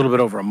basically have a little bit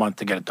over a month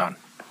to get it done.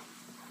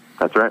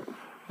 That's right.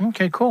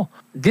 Okay, cool.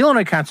 The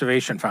Illinois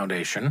Conservation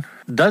Foundation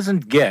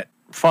doesn't get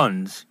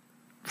funds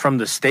from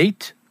the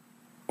state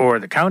or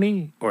the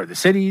county or the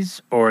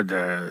cities or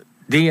the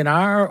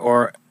DNR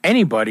or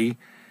anybody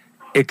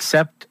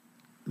except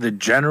the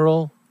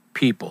general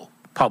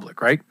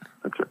public, right?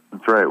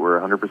 That's right. We're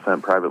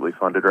 100% privately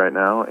funded right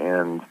now,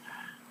 and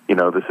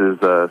this is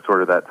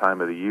sort of that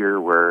time of the year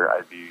where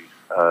I'd be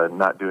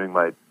not doing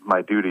my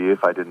duty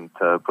if I didn't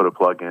put a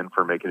plug in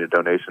for making a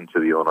donation to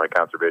the Illinois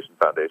Conservation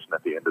Foundation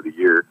at the end of the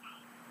year.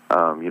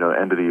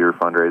 End of the year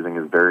fundraising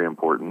is very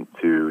important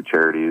to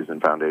charities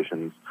and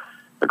foundations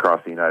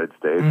across the United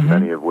States,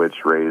 many of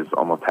which raise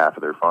almost half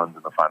of their funds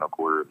in the final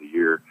quarter of the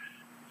year.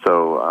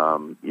 So,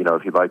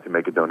 if you'd like to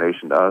make a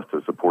donation to us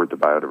to support the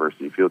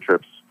Biodiversity Field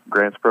Trips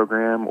Grants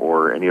Program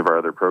or any of our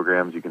other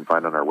programs, you can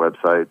find on our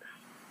website.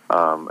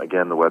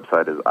 Again, the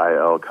website is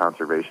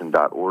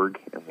ilconservation.org.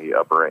 In the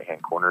upper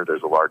right-hand corner,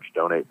 there's a large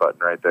donate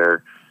button right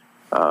there.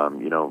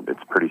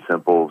 It's pretty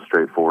simple,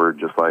 straightforward,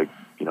 just like,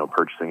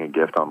 purchasing a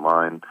gift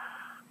online.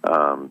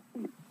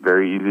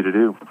 Very easy to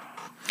do.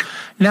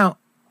 Now,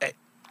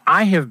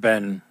 I have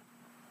been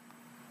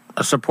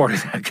a supporter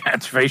of the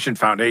Conservation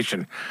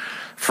Foundation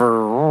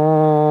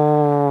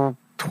for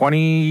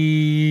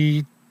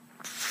 20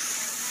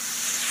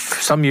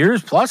 some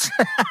years plus.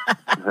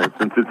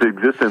 Since its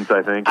existence,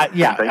 I think.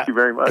 Yeah. Thank you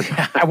very much.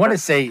 I want to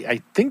say,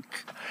 I think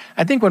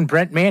when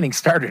Brent Manning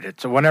started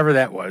it, so whenever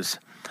that was.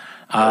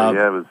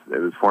 It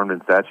was formed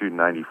in statute in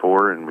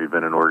 94, and we've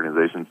been an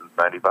organization since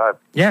 95.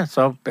 Yeah,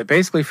 so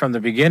basically from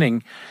the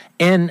beginning.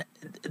 And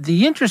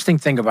the interesting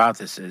thing about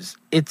this is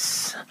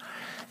it's,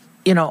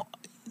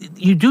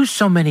 you do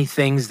so many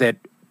things that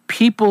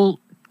people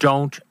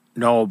don't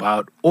know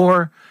about,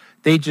 or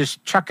they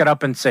just chuck it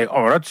up and say,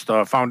 "Oh, that's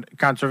the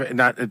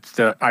it's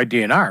the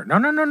IDNR."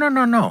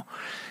 No.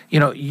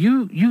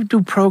 You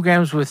do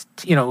programs with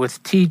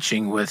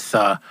teaching with.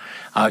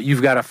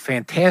 You've got a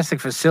fantastic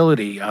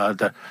facility.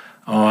 I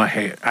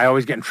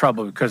always get in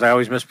trouble because I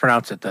always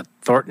mispronounce it. The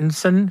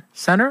Torstenson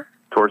Center.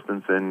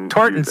 Torstenson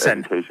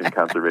Education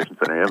Conservation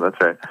Center. Yeah, that's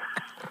right.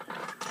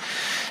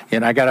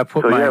 And I got to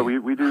put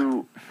we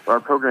do, our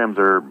programs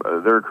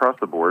they're across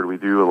the board. We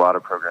do a lot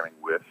of programming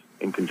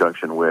in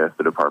conjunction with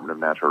the Department of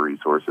Natural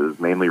Resources,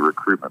 mainly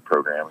recruitment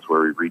programs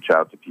where we reach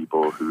out to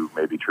people who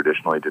maybe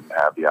traditionally didn't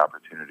have the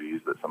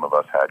opportunities that some of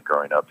us had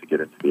growing up to get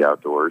into the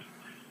outdoors.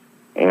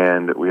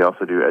 And we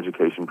also do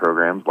education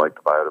programs like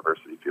the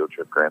Biodiversity Field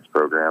Trip Grants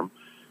program.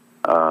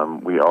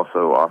 We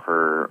also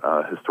offer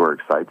historic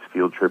sites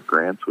field trip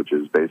grants, which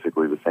is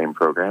basically the same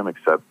program,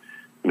 except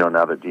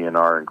now that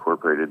DNR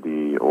incorporated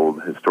the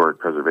old Historic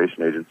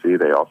Preservation Agency,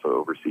 they also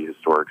oversee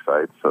historic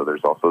sites, so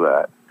there's also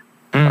that.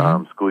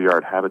 Mm-hmm.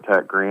 Schoolyard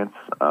habitat grants.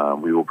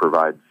 We will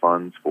provide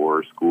funds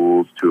for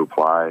schools to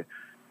apply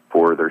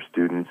for their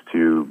students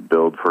to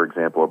build, for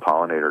example, a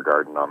pollinator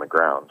garden on the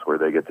grounds where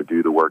they get to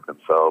do the work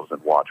themselves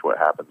and watch what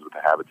happens with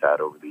the habitat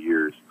over the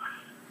years.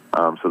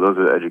 So those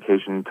are the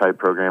education-type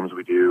programs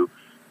we do.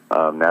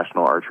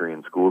 National Archery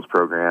in Schools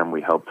program.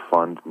 We help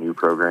fund new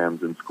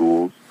programs in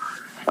schools.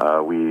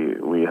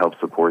 We help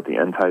support the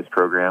NTICE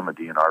program, a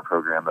DNR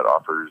program that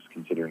offers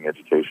continuing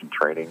education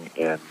training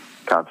in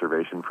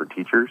conservation for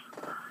teachers.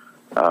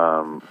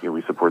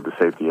 We support the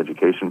Safety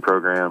Education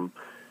program.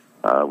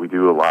 We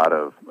do a lot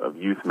of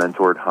youth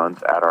mentored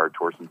hunts at our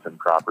Torstenson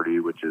property,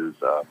 which is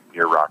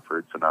near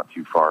Rockford, so not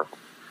too far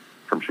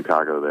from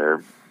Chicago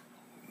there.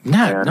 We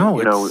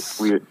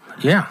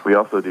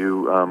also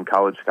do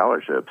college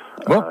scholarships.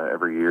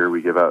 Every year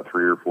we give out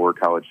 3 or 4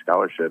 college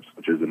scholarships,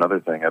 which is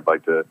another thing I'd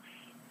like to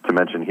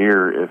mention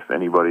here. If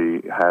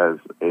anybody has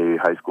a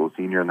high school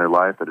senior in their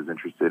life that is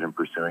interested in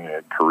pursuing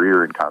a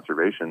career in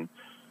conservation,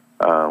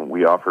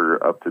 we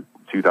offer up to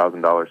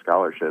 $2,000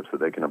 scholarships that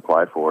they can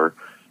apply for,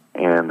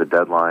 and the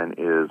deadline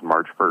is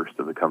March 1st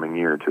of the coming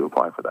year to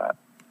apply for that.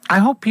 I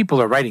hope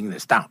people are writing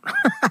this down.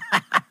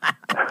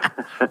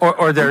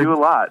 or they're do a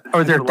lot.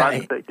 Or they're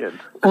dying.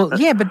 Well,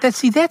 yeah, but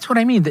that's what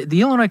I mean.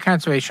 The Illinois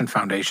Conservation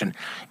Foundation,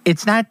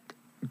 it's not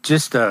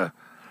just they're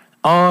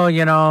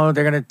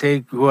going to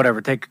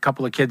take a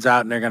couple of kids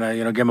out and they're going to,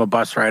 give them a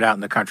bus ride out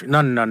in the country.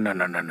 No.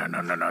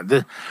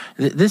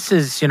 This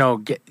is,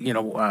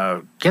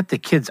 get the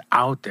kids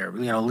out there.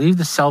 Leave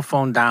the cell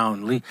phone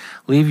down.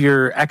 Leave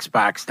your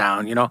Xbox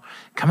down.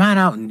 Come on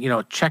out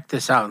and, check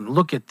this out and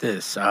look at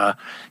this.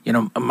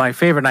 My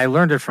favorite, and I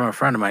learned it from a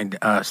friend of mine,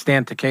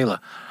 Stan Tequila.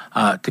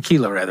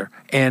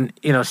 And,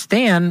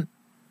 Stan,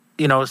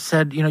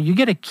 said, you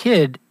get a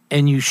kid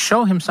and you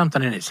show him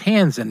something in his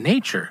hands in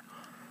nature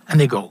and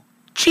they go,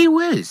 gee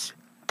whiz,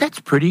 that's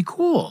pretty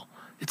cool.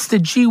 It's the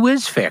gee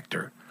whiz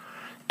factor.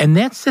 And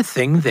that's the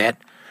thing that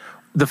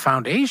the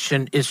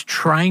foundation is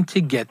trying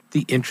to get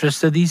the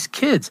interest of these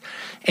kids.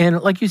 And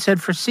like you said,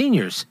 for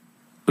seniors,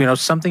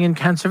 something in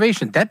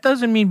conservation. That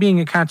doesn't mean being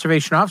a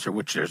conservation officer,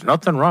 which there's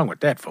nothing wrong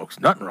with that, folks.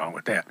 Nothing wrong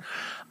with that.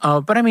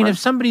 But I mean, if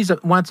somebody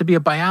wants to be a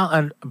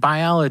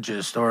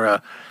biologist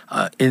or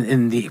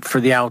for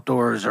the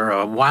outdoors or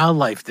a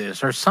wildlife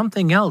this or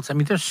something else, I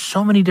mean, there's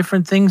so many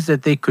different things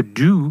that they could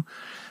do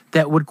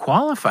that would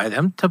qualify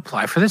them to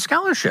apply for the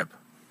scholarship.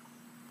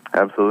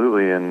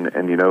 Absolutely, and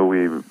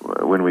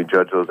when we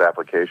judge those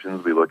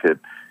applications, we look at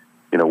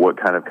what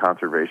kind of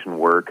conservation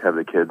work have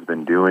the kids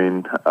been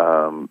doing,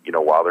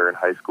 while they're in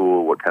high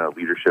school, what kind of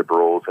leadership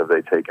roles have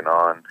they taken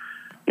on,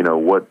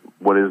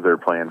 what is their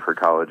plan for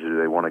college? Do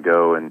they want to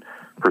go and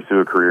pursue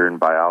a career in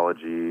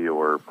biology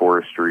or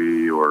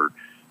forestry or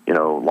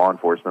law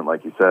enforcement,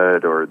 like you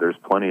said, or there's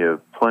plenty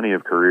of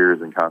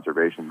careers in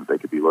conservation that they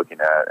could be looking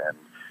at, and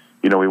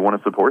we want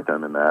to support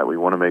them in that. We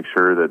want to make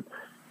sure that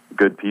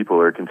good people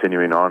are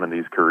continuing on in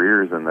these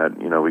careers and that,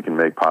 we can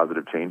make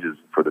positive changes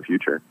for the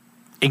future.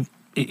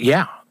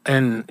 Yeah.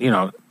 And,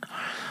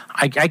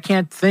 I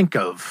can't think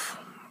of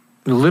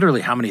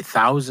literally how many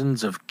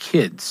thousands of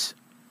kids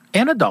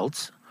and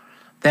adults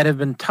that have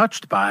been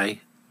touched by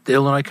the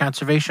Illinois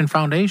Conservation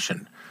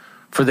Foundation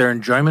for their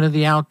enjoyment of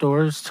the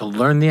outdoors, to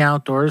learn the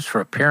outdoors,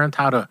 for a parent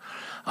how to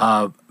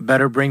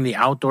better bring the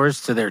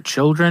outdoors to their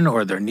children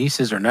or their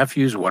nieces or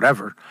nephews,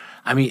 whatever.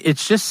 I mean,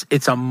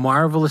 it's a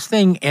marvelous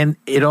thing, and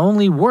it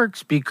only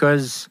works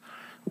because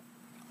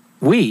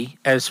we,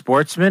 as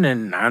sportsmen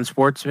and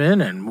non-sportsmen,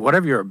 and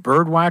whatever, you're a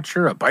bird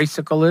watcher, a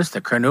bicyclist,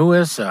 a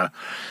canoeist, a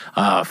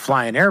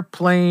flying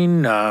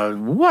airplane,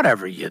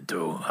 whatever you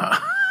do,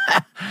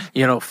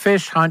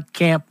 fish, hunt,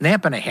 camp,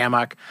 nap in a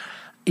hammock,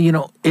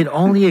 it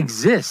only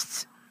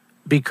exists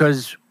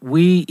because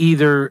we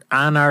either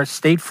on our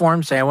state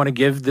form say, I want to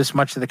give this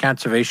much to the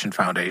Conservation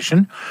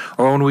Foundation,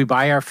 or when we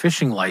buy our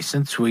fishing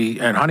license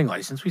and hunting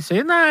license, we say,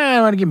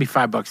 I want to give me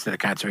 $5 to the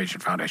Conservation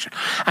Foundation.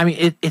 I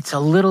mean, it's a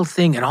little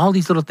thing, and all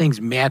these little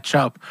things match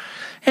up.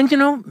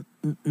 And,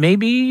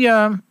 maybe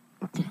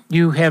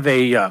you have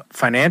a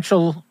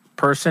financial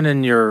person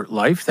in your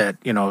life that,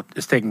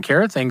 is taking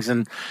care of things,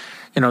 and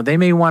they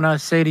may want to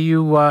say to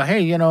you,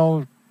 hey,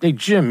 hey,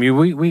 Jim,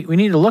 we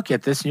need to look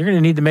at this, and you're going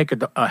to need to make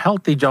a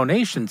healthy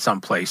donation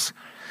someplace.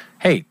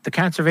 Hey, the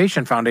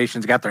Conservation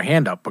Foundation's got their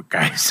hand up, but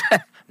guys,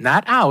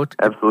 not out.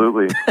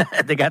 Absolutely.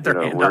 They got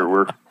their hand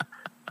up.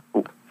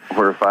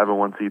 We're a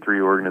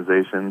 501c3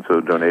 organization,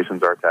 so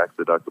donations are tax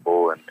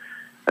deductible,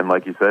 and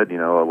like you said,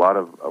 a lot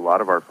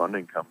of our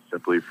funding comes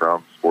simply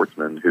from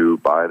sportsmen who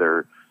buy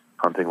their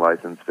hunting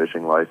license,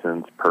 fishing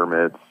license,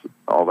 permits,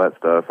 all that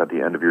stuff at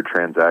the end of your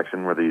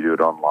transaction, whether you do it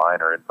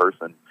online or in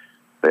person.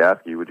 They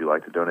ask you, would you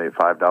like to donate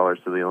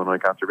 $5 to the Illinois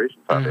Conservation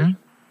Foundation?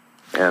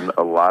 And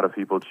a lot of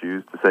people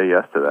choose to say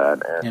yes to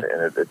that, and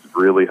it's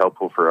really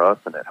helpful for us,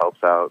 and it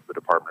helps out the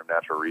Department of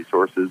Natural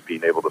Resources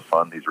being able to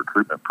fund these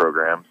recruitment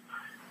programs,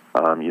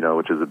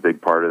 which is a big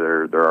part of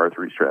their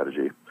R3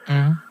 strategy.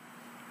 Mm-hmm.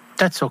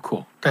 That's so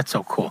cool.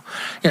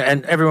 Yeah,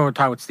 and everyone would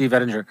talk with Steve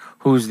Ettinger,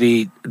 who's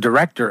the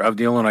director of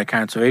the Illinois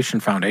Conservation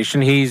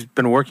Foundation. He's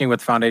been working with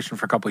the foundation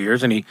for a couple of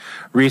years, and he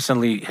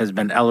recently has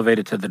been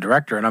elevated to the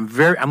director. And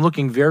I'm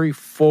looking very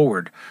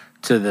forward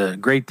to the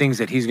great things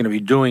that he's going to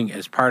be doing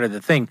as part of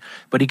the thing.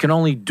 But he can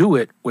only do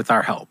it with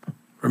our help.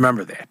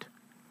 Remember that.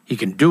 He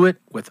can do it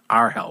with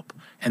our help,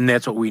 and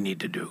that's what we need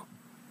to do.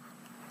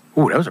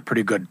 Ooh, that was a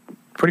pretty good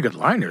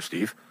line there,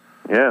 Steve.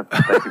 Yeah,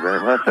 thank you very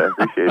much. I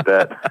appreciate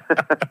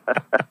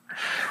that.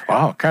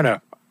 Wow, kind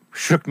of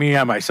shook me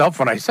on myself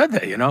when I said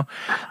that,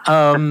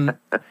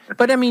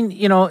 But I mean,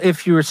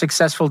 if you're a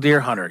successful deer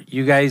hunter,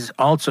 you guys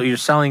also, you're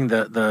selling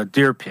the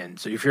deer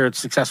pins. If you're a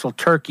successful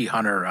turkey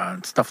hunter,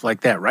 stuff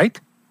like that, right?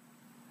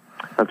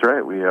 That's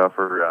right. We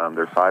offer,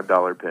 they're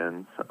 $5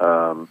 pins.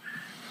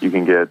 You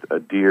can get a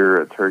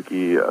deer, a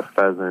turkey, a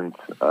pheasant.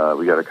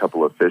 We got a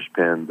couple of fish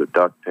pins, a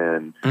duck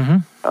pin,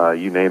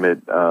 you name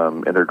it.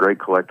 And they're great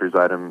collector's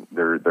item.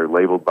 They're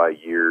labeled by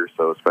year,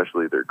 so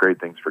especially they're great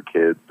things for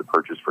kids to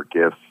purchase for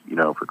gifts,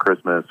 for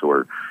Christmas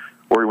or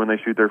when they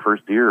shoot their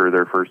first deer or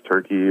their first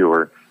turkey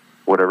or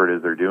whatever it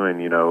is they're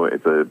doing.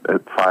 It's a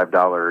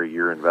 $5 a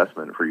year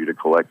investment for you to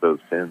collect those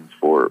pins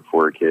for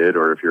a kid,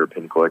 or if you're a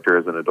pin collector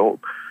as an adult,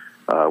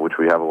 which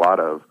we have a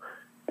lot of.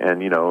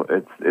 And,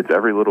 it's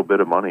every little bit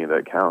of money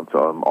that counts.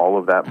 All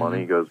of that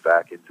money goes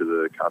back into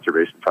the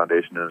Conservation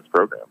Foundation and its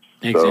programs.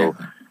 Exactly.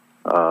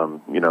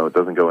 So, it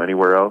doesn't go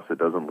anywhere else. It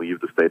doesn't leave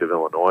the state of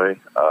Illinois.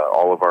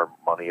 All of our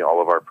money,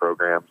 all of our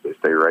programs, they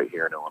stay right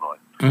here in Illinois.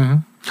 Mm-hmm.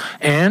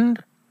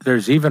 And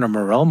there's even a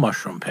morel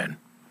mushroom pin.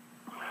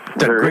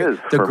 There is.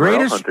 The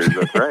greatest hunters,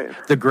 that's right.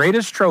 The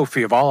greatest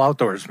trophy of all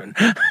outdoorsmen.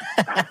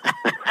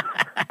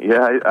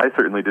 Yeah, I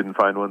certainly didn't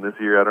find one this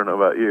year. I don't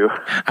know about you.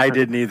 I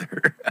didn't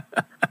either.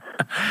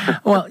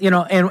 Well,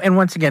 and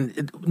once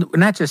again,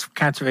 not just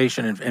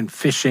conservation and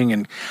fishing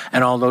and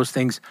all those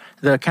things.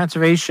 The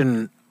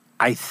conservation,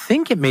 I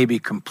think it may be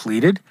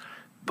completed,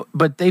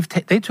 but they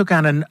took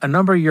on a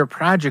number-year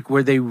project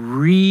where they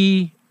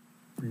rehab,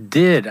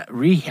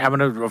 I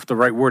don't know if the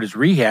right word is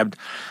rehabbed,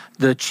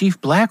 the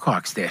Chief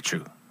Blackhawk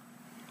statue.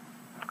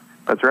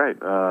 That's right.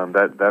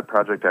 That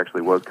project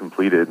actually was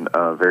completed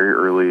very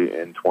early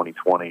in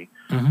 2020.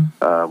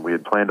 Mm-hmm. We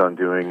had planned on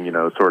doing,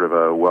 sort of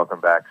a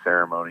welcome back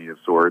ceremony of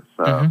sorts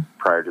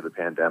prior to the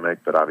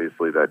pandemic, but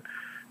obviously that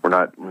we're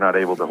not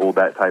able to hold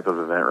that type of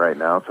event right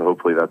now. So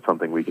hopefully that's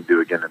something we can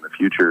do again in the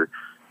future.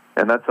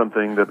 And that's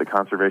something that the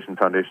Conservation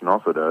Foundation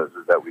also does,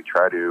 is that we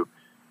try to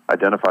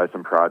identify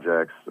some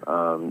projects,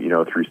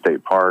 through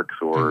state parks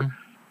or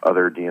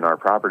other DNR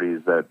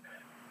properties that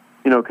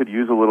could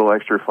use a little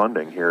extra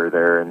funding here or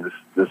there. And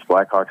this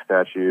Blackhawk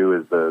statue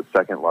is the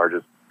second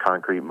largest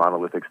concrete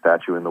monolithic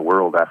statue in the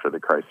world after the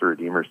Christ the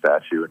Redeemer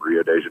statue in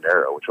Rio de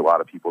Janeiro, which a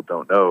lot of people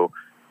don't know.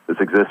 This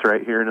exists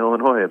right here in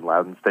Illinois at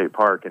Loudon State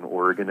Park in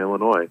Oregon,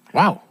 Illinois.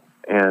 Wow.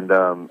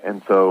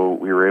 And so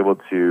we were able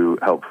to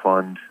help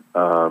fund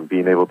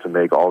being able to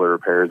make all the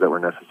repairs that were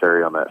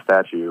necessary on that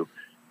statue,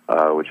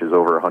 which is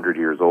over 100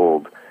 years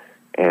old.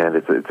 And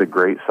it's a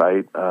great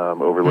site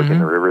overlooking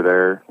the river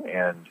there.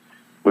 And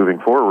moving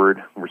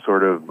forward, we're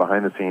sort of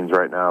behind the scenes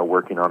right now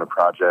working on a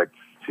project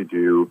to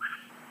do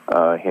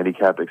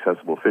handicapped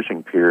accessible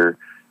fishing pier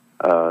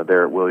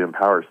there at William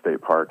Powers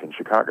State Park in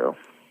Chicago.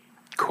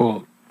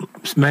 Cool.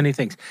 Many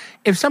things.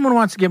 If someone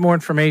wants to get more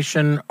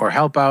information or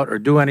help out or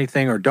do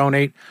anything or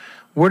donate,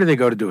 where do they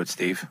go to do it,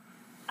 Steve?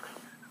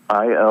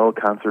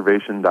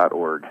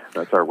 ilconservation.org.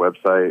 That's our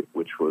website,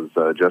 which was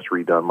just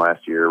redone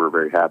last year. We're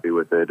very happy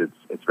with it.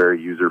 It's very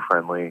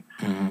user-friendly,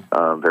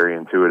 very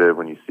intuitive.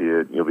 When you see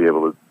it, you'll be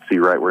able to see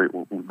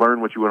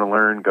learn what you want to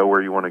learn, go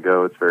where you want to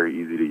go. It's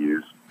very easy to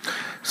use.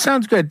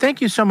 Sounds good.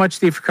 Thank you so much,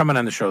 Steve, for coming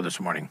on the show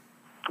this morning.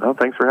 Well,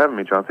 thanks for having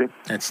me, Chauncey.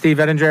 That's Steve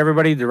Ettinger,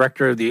 everybody,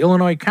 director of the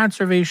Illinois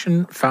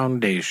Conservation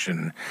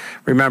Foundation.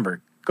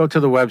 Remember, go to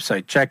the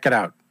website, check it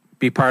out.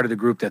 Be part of the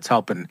group that's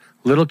helping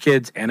little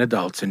kids and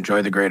adults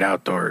enjoy the great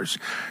outdoors.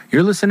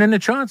 You're listening to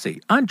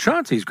Chauncey on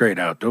Chauncey's Great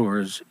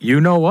Outdoors. You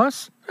know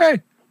us?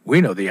 Hey, we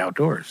know the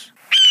outdoors.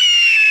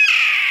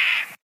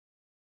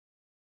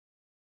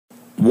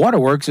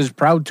 Waterworks is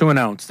proud to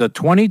announce the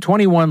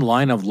 2021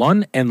 line of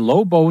Lund and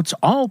Lowe boats,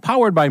 all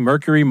powered by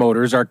Mercury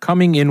motors, are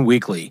coming in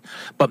weekly.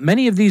 But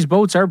many of these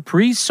boats are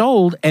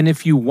pre-sold, and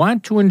if you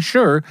want to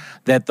ensure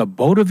that the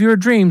boat of your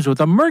dreams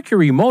with a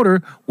Mercury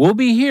motor will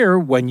be here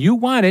when you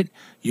want it,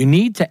 you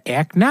need to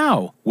act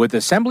now. With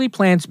assembly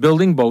plants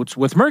building boats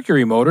with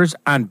Mercury motors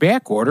on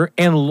back order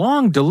and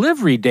long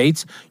delivery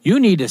dates, you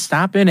need to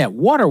stop in at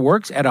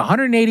Waterworks at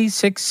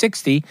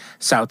 18660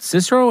 South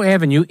Cicero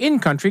Avenue in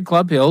Country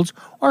Club Hills,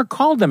 or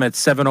call them at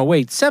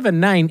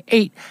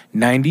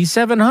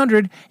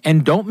 708-798-9700,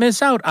 and don't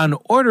miss out on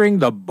ordering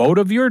the boat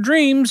of your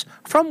dreams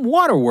from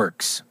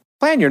Waterworks.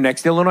 Plan your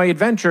next Illinois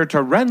adventure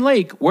to Wren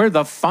Lake, where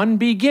the fun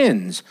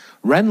begins.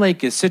 Wren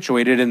Lake is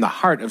situated in the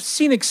heart of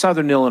scenic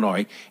southern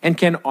Illinois and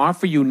can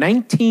offer you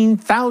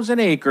 19,000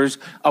 acres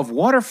of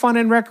water fun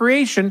and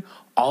recreation,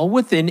 all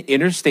within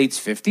Interstates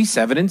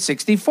 57 and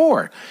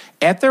 64.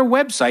 At their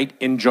website,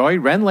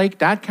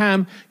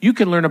 enjoywrenlake.com, you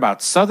can learn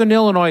about Southern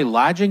Illinois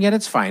lodging at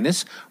its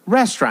finest,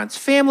 restaurants,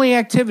 family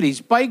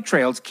activities, bike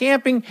trails,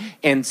 camping,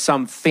 and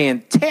some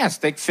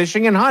fantastic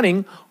fishing and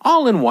hunting,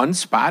 all in one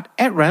spot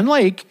at Wren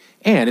Lake.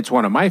 And it's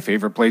one of my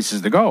favorite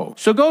places to go.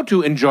 So go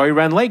to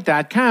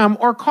enjoywrenlake.com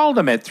or call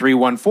them at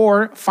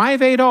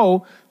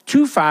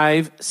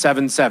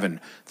 314-580-2577,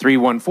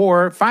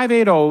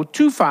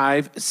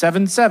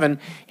 314-580-2577,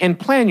 and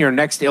plan your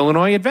next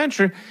Illinois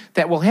adventure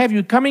that will have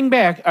you coming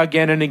back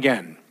again and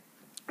again.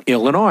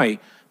 Illinois,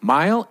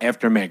 mile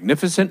after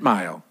magnificent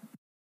mile.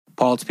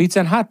 Paul's Pizza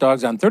and Hot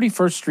Dogs on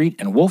 31st Street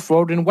and Wolf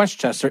Road in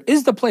Westchester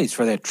is the place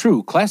for that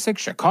true classic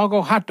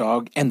Chicago hot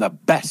dog and the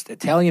best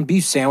Italian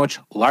beef sandwich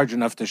large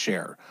enough to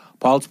share.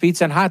 Paul's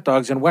Pizza and Hot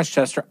Dogs in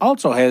Westchester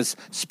also has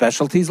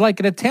specialties like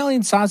an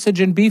Italian sausage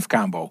and beef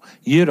combo,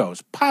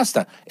 gyros,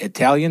 pasta,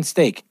 Italian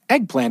steak,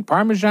 eggplant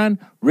parmesan,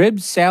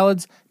 ribs,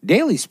 salads,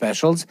 daily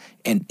specials,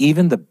 and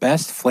even the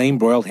best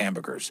flame-broiled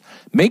hamburgers.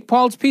 Make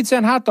Paul's Pizza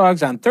and Hot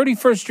Dogs on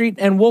 31st Street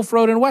and Wolf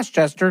Road in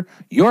Westchester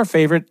your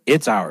favorite.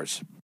 It's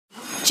ours.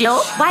 Jill,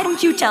 why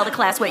don't you tell the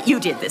class what you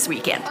did this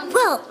weekend?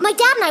 Well, my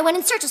dad and I went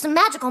in search of some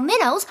magical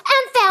minnows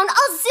and found a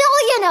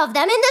zillion of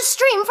them in the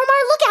stream from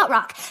our lookout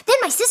rock. Then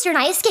my sister and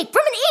I escaped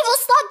from an evil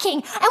slug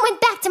king and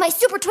went back to my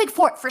super twig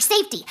fort for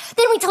safety.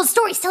 Then we told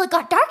stories till it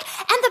got dark,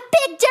 and the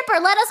Big Dipper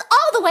led us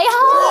all the way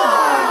home.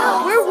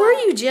 Wow. Where were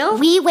you, Jill?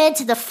 We went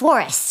to the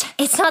forest.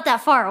 It's not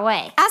that far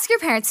away. Ask your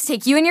parents to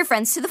take you and your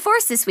friends to the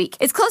forest this week.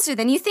 It's closer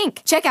than you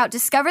think. Check out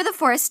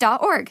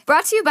discovertheforest.org.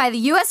 Brought to you by the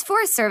U.S.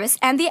 Forest Service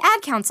and the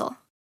Ad Council.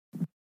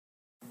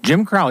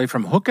 Jim Crowley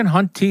from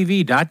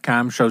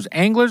hookandhunttv.com shows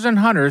anglers and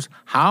hunters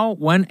how,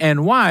 when,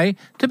 and why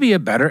to be a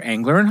better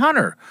angler and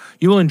hunter.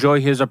 You will enjoy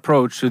his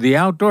approach to the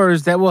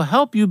outdoors that will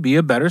help you be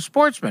a better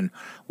sportsman.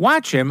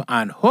 Watch him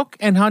on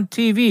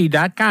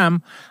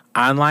hookandhunttv.com,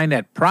 online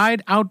at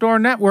Pride Outdoor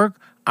Network,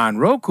 on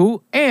Roku,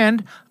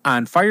 and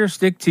on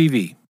Firestick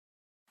TV.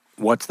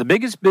 What's the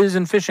biggest biz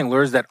in fishing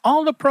lures that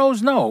all the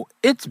pros know?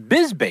 It's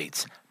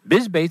BizBaits.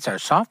 BizBaits are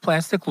soft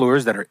plastic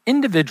lures that are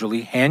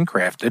individually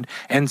handcrafted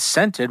and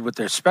scented with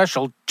their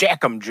special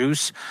Jackum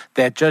juice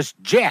that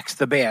just jacks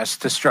the bass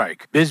to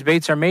strike.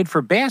 BizBaits are made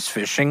for bass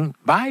fishing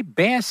by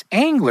bass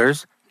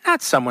anglers,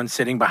 not someone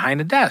sitting behind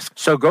a desk.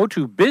 So go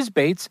to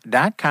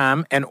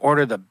bizbaits.com and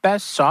order the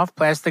best soft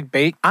plastic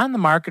bait on the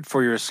market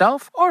for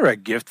yourself or a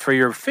gift for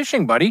your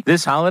fishing buddy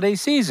this holiday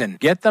season.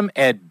 Get them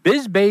at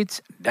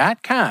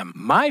bizbaits.com.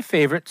 My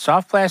favorite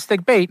soft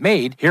plastic bait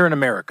made here in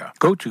America.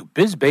 Go to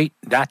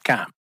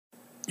bizbait.com.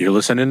 You're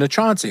listening to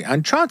Chauncey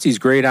on Chauncey's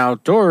Great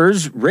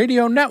Outdoors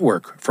Radio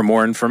Network. For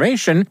more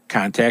information,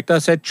 contact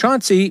us at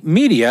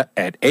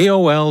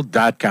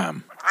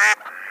chaunceymedia@aol.com.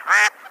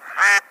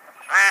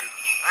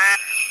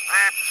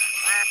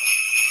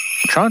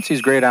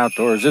 Chauncey's Great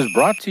Outdoors is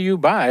brought to you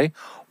by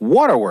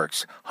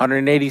Waterworks,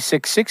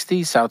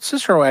 18660 South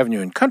Cicero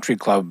Avenue in Country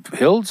Club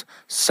Hills,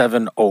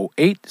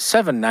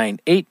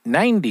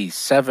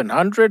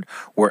 708-798-9700,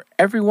 where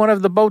every one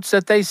of the boats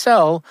that they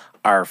sell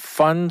are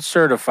fun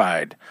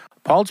certified.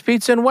 Paul's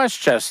Pizza in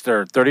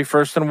Westchester,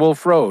 31st and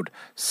Wolf Road,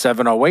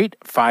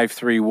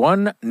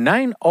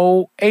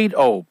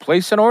 708-531-9080.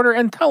 Place an order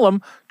and tell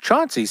them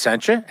Chauncey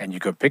sent you, and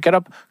you can pick it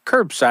up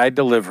curbside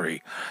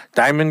delivery.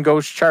 Diamond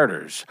Ghost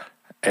Charters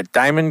at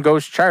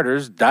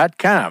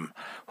diamondghostcharters.com.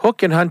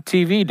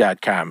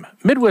 hookandhunttv.com.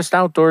 Midwest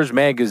Outdoors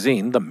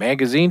Magazine, the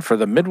magazine for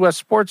the Midwest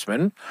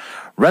sportsman.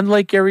 Wren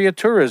Lake Area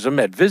Tourism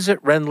at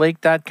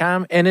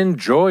visitwrenlake.com and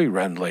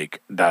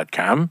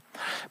enjoywrenlake.com.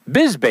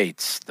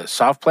 BizBaits, the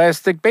soft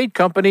plastic bait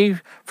company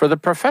for the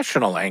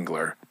professional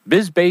angler.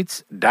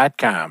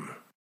 bizbaits.com.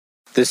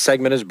 This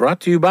segment is brought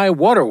to you by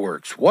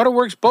Waterworks.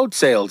 Waterworks Boat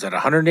Sales at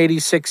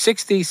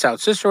 18660 South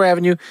Cicero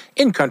Avenue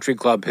in Country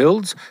Club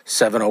Hills,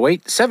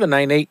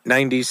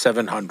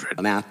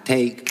 708-798-9700. Now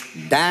take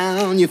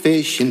down your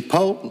fishing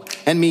pole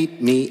and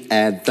meet me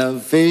at the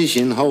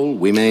fishing hole.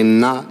 We may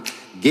not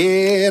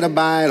get a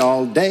bite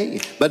all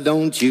day, but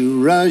don't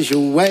you rush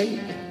away.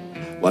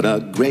 What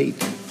a great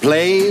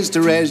place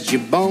to rest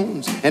your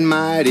bones, and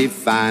mighty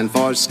fine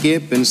for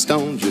skipping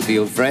stones. You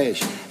feel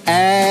fresh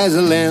as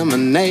a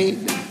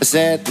lemonade,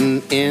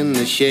 setting in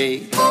the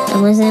shade.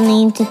 I'm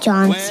listening to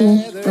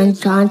Chauncey on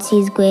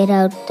Chauncey's Great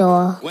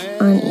Outdoor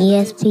on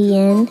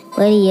ESPN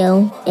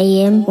Radio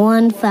AM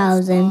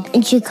 1000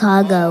 in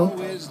Chicago.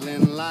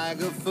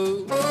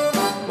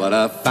 What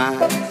a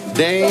fine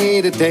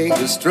day to take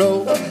a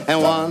stroll and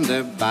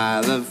wander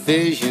by the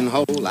fishing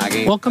hole.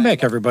 Welcome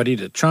back, everybody,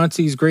 to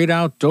Chauncey's Great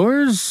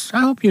Outdoors. I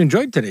hope you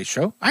enjoyed today's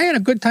show. I had a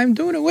good time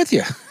doing it with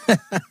you.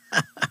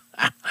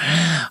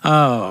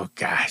 Oh,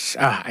 gosh.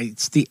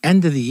 It's the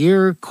end of the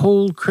year,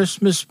 cold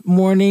Christmas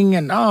morning,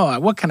 and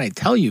what can I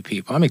tell you,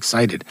 people? I'm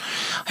excited.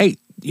 Hey,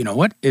 you know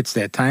what? It's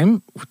that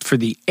time for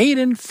the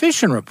Aiden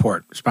Fishing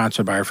Report,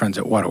 sponsored by our friends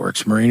at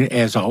Waterworks Marine.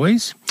 As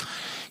always,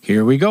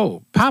 here we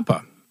go.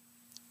 Papa,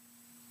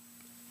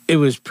 it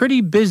was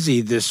pretty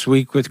busy this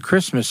week with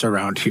Christmas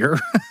around here.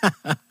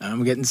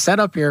 I'm getting set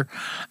up here.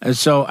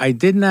 So I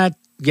did not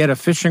get a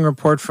fishing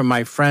report from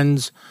my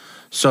friends,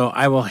 so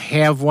I will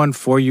have one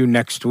for you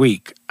next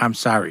week. I'm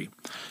sorry.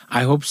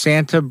 I hope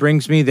Santa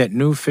brings me that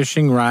new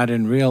fishing rod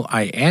and reel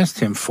I asked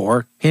him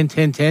for. Hint,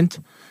 hint, hint.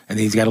 And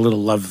he's got a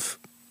little love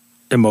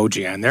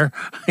emoji on there.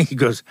 He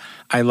goes,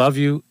 I love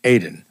you,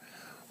 Aiden.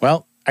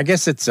 Well, I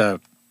guess it's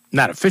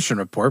not a fishing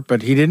report,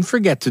 but he didn't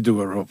forget to do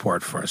a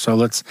report for us. So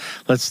let's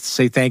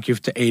say thank you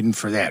to Aiden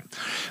for that.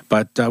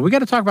 But we got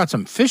to talk about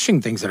some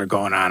fishing things that are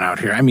going on out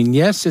here. I mean,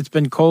 yes, it's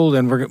been cold,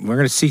 and we're going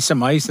to see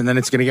some ice, and then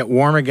it's going to get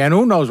warm again.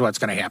 Who knows what's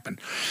going to happen?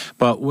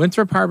 But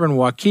Winthrop Harbor and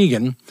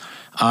Waukegan,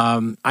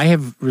 I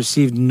have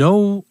received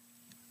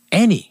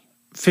any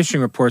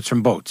fishing reports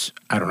from boats.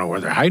 I don't know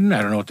where they're hiding.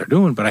 I don't know what they're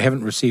doing, but I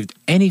haven't received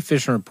any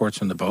fishing reports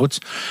from the boats.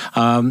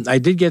 I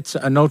did get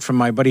a note from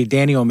my buddy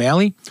Danny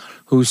O'Malley,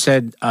 who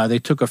said they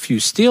took a few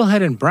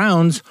steelhead and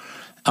browns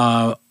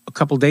a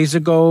couple days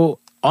ago,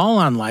 all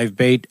on live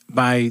bait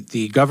by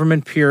the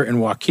government pier in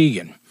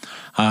Waukegan.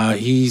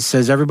 He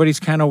says everybody's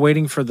kind of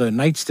waiting for the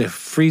nights to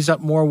freeze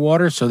up more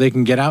water so they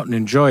can get out and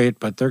enjoy it,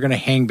 but they're going to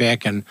hang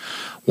back and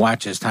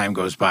watch as time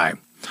goes by.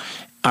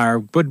 Our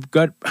good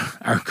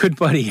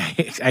buddy,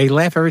 I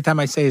laugh every time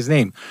I say his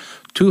name,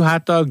 Two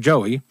Hot Dog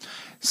Joey,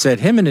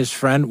 said him and his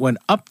friend went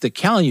up the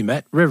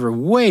Calumet River,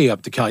 way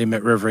up the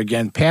Calumet River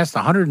again, past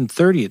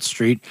 130th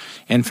Street,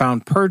 and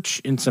found perch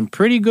in some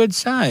pretty good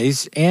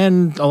size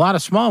and a lot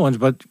of small ones,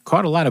 but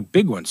caught a lot of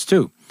big ones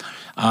too.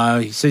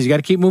 He says you got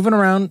to keep moving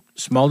around.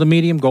 Small to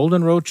medium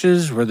golden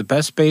roaches were the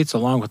best baits,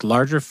 along with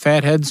larger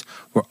fatheads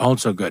were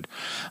also good.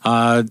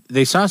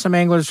 They saw some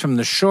anglers from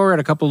the shore at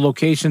a couple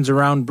locations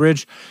around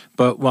Bridge,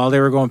 but while they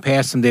were going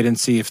past them, they didn't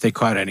see if they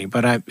caught any.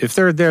 But if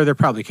they're there, they're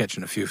probably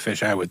catching a few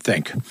fish, I would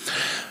think.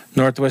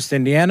 Northwest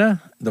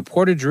Indiana, the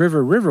Portage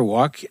River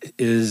Riverwalk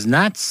is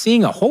not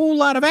seeing a whole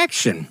lot of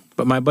action.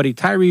 But my buddy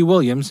Tyree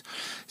Williams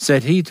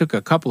said he took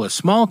a couple of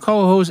small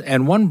cohos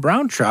and one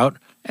brown trout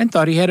and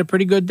thought he had a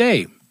pretty good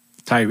day.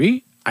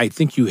 Tyree, I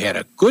think you had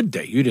a good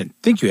day. You didn't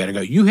think you had a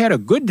good day. You had a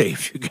good day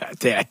if you got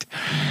that.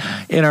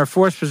 In our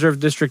Forest Preserve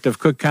District of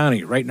Cook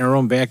County, right in our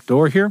own back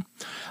door here,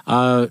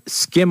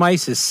 skim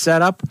ice is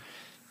set up.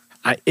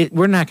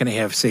 We're not going to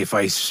have safe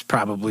ice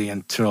probably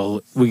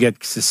until we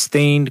get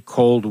sustained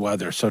cold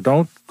weather. So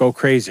don't go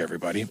crazy,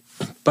 everybody.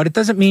 But it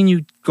doesn't mean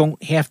you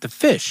don't have to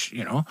fish,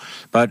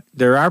 But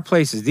there are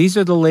places. These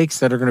are the lakes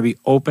that are going to be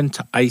open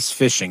to ice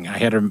fishing. I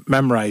had to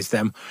memorize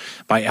them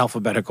by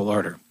alphabetical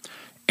order.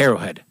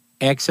 Arrowhead,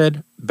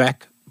 Axehead,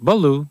 Beck,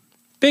 Baloo,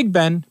 Big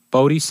Bend,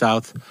 Bodie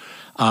South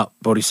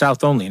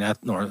only,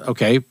 not north.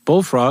 Okay,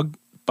 Bullfrog,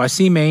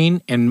 Bussy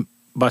Main and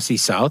Bussy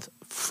South,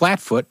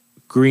 Flatfoot,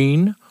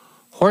 Green,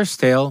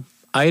 Horsetail,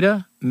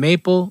 Ida,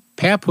 Maple,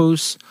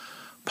 Papoose,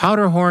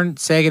 Powderhorn,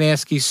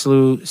 Saganasky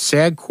Slough,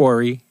 Sag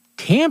Quarry,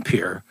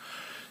 Tampier,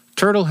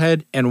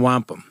 Turtlehead, and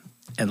Wampum.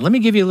 And let me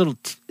give you a little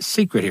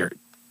secret here.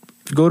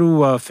 If you go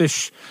to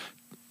fish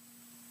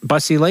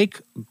Bussy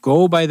Lake,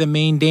 go by the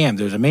main dam.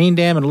 There's a main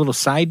dam and a little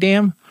side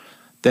dam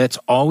that's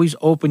always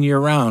open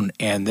year-round,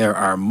 and there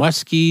are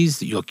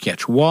muskies. You'll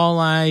catch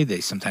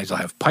walleye. Sometimes they'll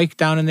have pike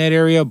down in that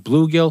area,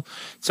 bluegill.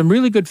 Some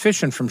really good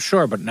fishing from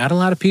shore, but not a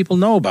lot of people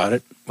know about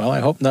it. Well, I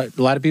hope not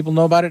a lot of people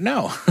know about it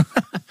now.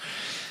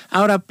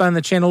 Out up on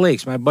the Channel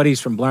Lakes, my buddies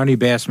from Blarney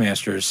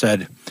Bassmasters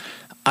said,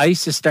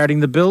 ice is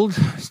starting to build,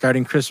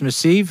 starting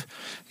Christmas Eve.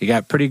 You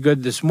got pretty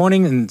good this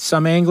morning, and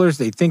some anglers,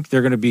 they think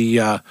they're going to be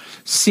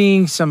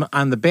seeing some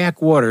on the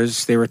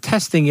backwaters. They were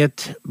testing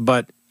it,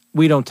 but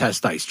we don't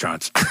test ice,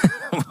 Trunts.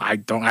 I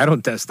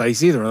don't test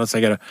ice either unless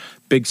I got a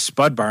big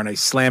spud bar and I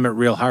slam it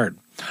real hard.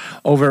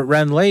 Over at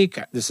Wren Lake,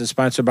 this is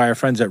sponsored by our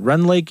friends at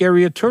Wren Lake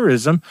Area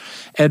Tourism,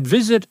 at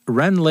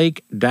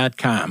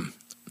visitwrenlake.com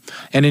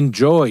and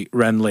enjoy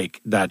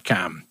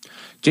wrenlake.com.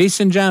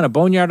 Jason John of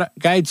Boneyard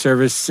Guide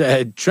Service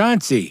said,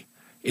 Chauncey,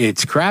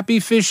 it's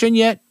crappie fishing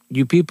yet?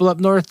 You people up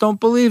north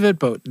don't believe it,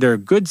 but they're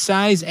good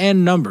size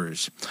and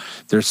numbers.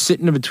 They're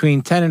sitting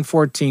between 10 and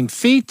 14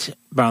 feet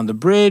around the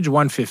bridge,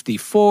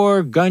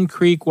 154, Gun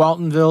Creek,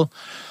 Waltonville,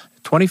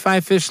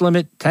 25 fish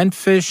limit, 10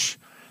 fish.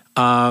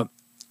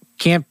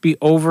 Can't be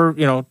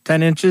over,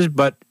 10 inches,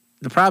 but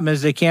the problem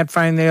is they can't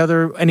find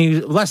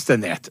any less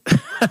than that.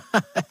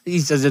 He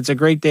says it's a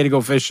great day to go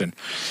fishing.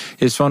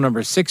 His phone number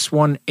is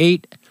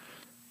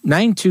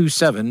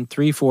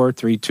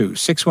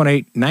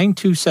 618-927-3432.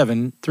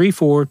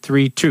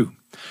 618-927-3432.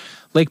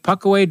 Lake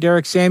Puckaway,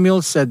 Derek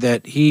Samuels said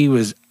that he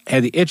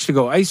had the itch to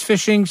go ice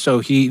fishing, so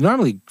he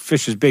normally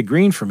fishes Big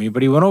Green for me,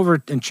 but he went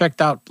over and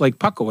checked out Lake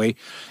Puckaway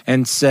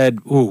and said,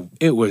 ooh,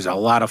 it was a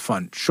lot of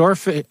fun. Shore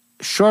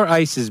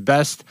ice is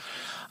best,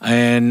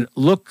 and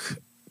look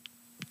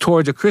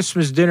towards a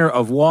Christmas dinner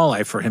of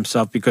walleye for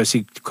himself because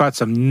he caught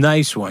some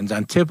nice ones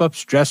on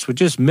tip-ups dressed with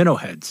just minnow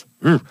heads.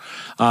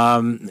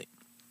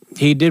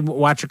 He did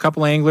watch a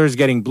couple anglers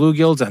getting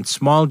bluegills on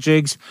small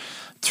jigs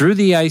through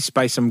the ice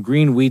by some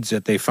green weeds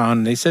that they found.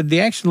 And they said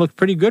the action looked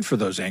pretty good for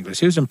those anglers.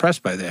 He was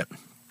impressed by that.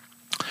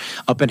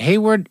 Up in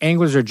Hayward,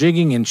 anglers are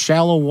jigging in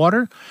shallow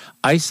water.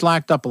 Ice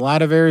locked up a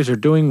lot of areas are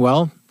doing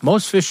well.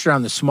 Most fish are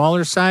on the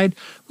smaller side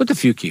with a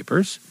few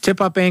keepers.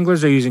 Tip-up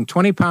anglers are using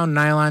 20-pound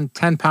nylon,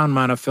 10-pound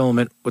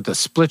monofilament with a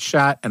split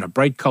shot and a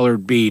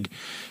bright-colored bead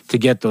to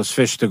get those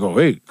fish to go,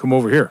 hey, come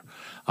over here.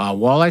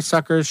 Walleye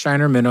suckers,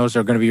 shiner minnows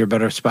are going to be your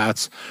better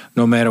spots.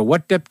 No matter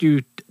what depth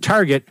you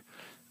target,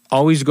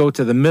 always go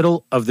to the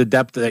middle of the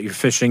depth that you're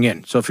fishing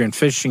in. So if you're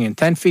fishing in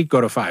 10 feet, go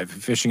to 5. If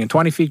you're fishing in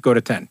 20 feet, go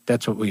to 10.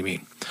 That's what we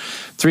mean.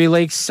 Three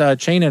Lakes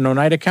chain in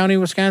Oneida County,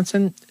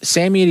 Wisconsin.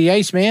 Sammy the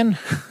Iceman.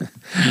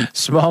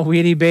 Small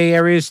weedy bay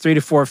areas, 3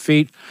 to 4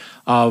 feet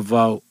of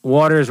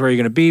water is where you're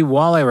going to be.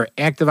 Walleye were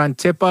active on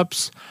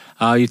tip-ups.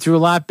 You threw a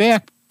lot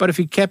back, but if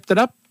you kept it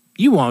up,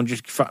 you won't.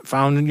 Just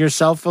found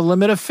yourself a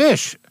limit of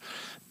fish.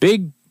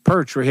 Big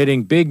perch were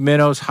hitting big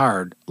minnows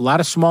hard. A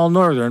lot of small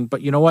northern,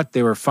 but you know what?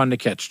 They were fun to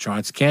catch,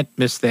 Chauncey. Can't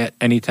miss that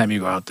anytime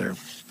you go out there.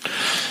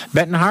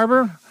 Benton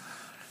Harbor,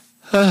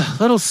 a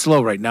little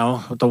slow right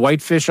now with the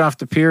whitefish off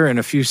the pier and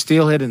a few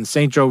steelhead in the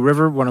St. Joe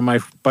River. One of my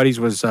buddies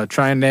was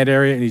trying that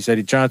area, and he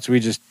said, Chauncey, we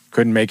just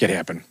couldn't make it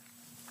happen.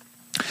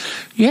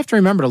 You have to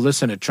remember to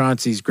listen to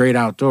Chauncey's Great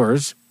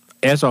Outdoors,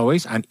 as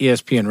always, on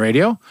ESPN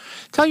Radio.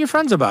 Tell your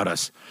friends about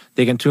us.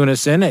 They can tune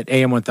us in at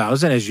AM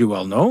 1000, as you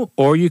well know,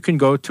 or you can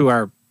go to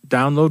our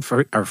download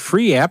for our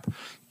free app,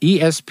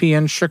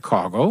 ESPN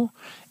Chicago,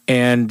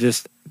 and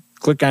just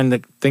click on the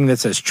thing that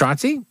says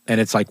Chauncey,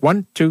 and it's like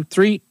 1, 2,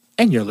 3,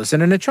 and you're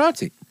listening to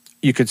Chauncey.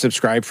 You can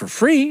subscribe for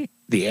free.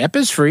 The app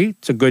is free.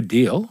 It's a good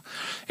deal.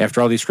 After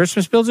all these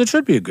Christmas bills, it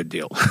should be a good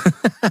deal.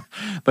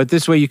 But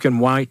this way you can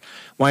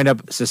wind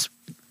up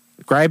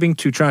subscribing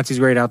to Chauncey's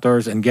Great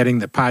Outdoors and getting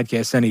the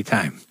podcast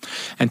anytime.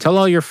 And tell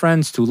all your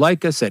friends to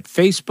like us at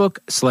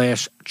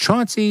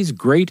Facebook/Chauncey's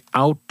Great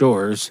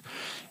Outdoors.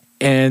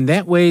 And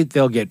that way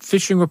they'll get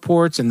fishing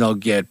reports and they'll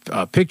get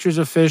pictures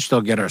of fish.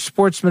 They'll get our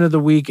Sportsman of the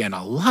Week and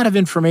a lot of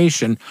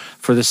information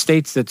for the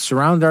states that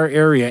surround our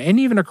area and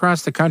even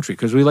across the country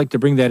because we like to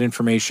bring that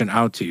information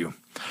out to you.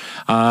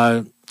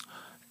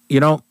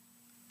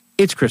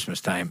 It's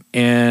Christmas time.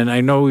 And I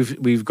know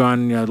we've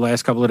gone the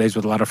last couple of days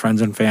with a lot of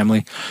friends and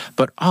family,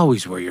 but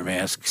always wear your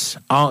masks.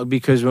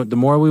 Because the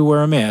more we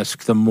wear a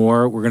mask, the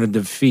more we're going to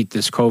defeat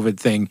this COVID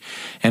thing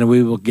and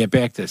we will get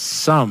back to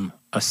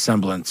a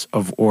semblance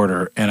of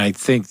order, and I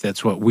think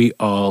that's what we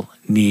all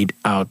need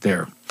out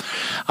there.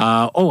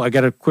 I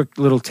got a quick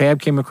little tab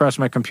came across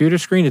my computer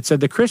screen. It said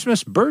the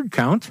Christmas bird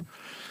count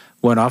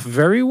went off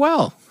very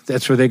well.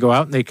 That's where they go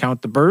out and they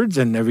count the birds,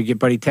 and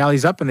everybody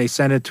tallies up, and they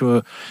send it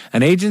to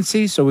an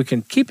agency so we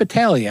can keep a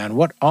tally on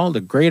what all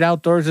the great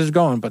outdoors is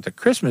going. But the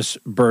Christmas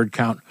bird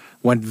count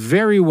went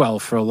very well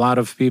for a lot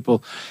of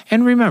people.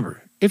 And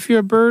remember, if you're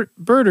a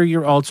birder,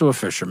 you're also a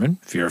fisherman.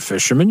 If you're a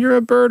fisherman, you're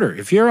a birder.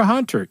 If you're a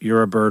hunter,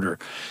 you're a birder.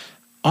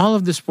 All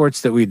of the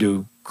sports that we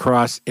do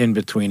cross in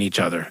between each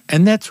other.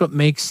 And that's what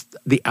makes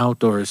the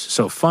outdoors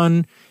so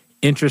fun,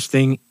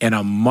 interesting, and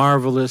a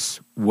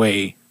marvelous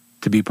way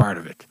to be part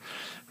of it.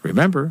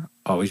 Remember,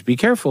 always be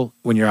careful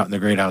when you're out in the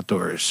great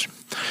outdoors.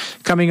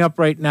 Coming up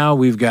right now,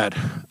 we've got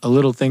a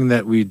little thing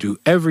that we do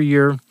every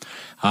year.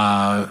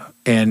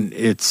 And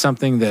it's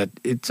something that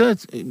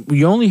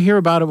we only hear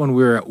about it when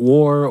we're at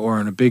war or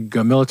in a big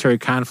military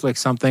conflict,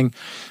 something.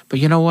 But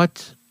you know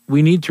what?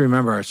 We need to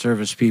remember our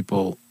service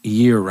people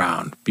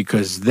year-round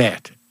because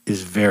that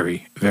is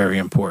very, very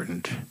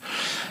important.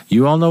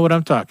 You all know what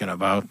I'm talking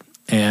about.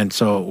 And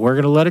so we're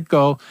going to let it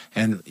go.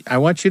 And I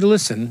want you to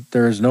listen.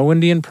 There is no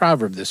Indian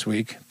proverb this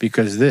week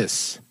because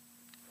this,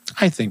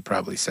 I think,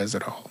 probably says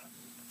it all.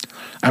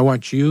 I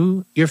want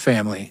you, your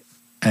family,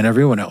 and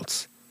everyone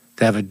else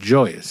to have a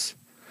joyous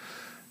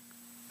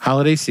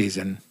holiday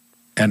season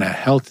and a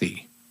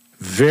healthy,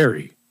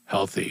 very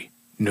healthy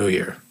New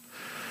Year.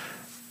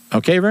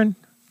 Okay, Vern?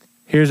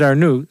 Here's our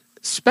new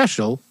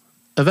special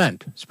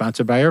event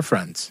sponsored by our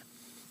friends.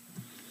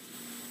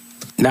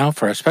 Now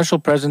for a special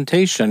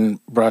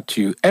presentation brought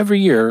to you every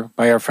year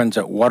by our friends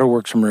at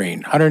Waterworks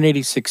Marine,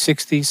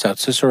 18660 South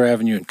Cicero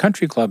Avenue in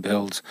Country Club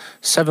Hills,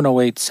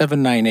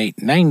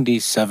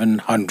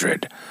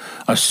 708-798-9700.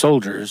 A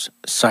Soldier's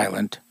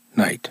Silent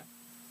Night.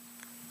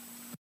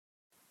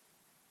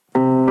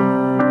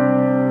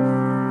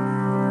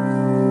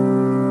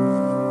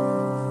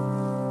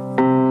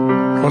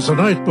 Well, 'Twas the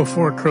night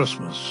before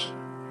Christmas.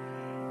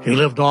 He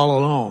lived all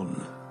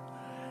alone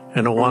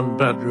in a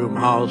one-bedroom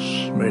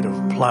house made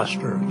of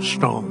plaster and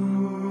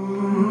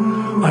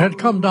stone. I had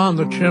come down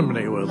the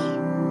chimney with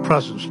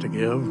presents to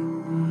give,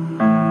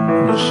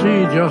 and to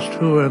see just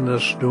who in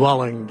this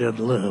dwelling did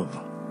live.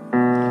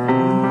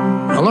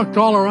 I looked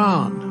all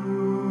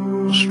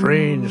around, a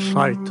strange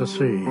sight to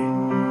see.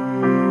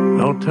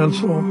 No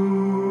tinsel,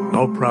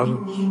 no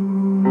presents,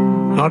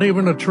 not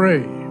even a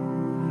tree.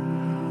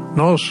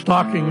 No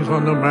stockings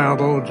on the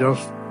mantel,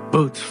 just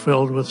boots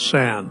filled with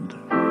sand.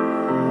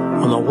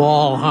 On the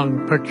wall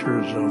hung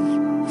pictures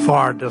of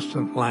far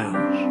distant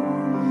lands.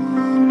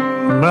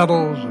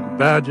 Medals and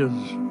badges,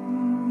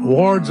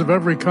 awards of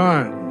every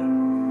kind.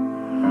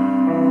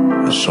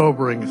 A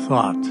sobering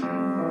thought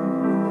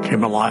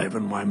came alive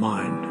in my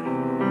mind.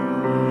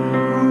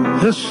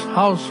 This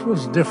house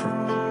was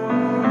different.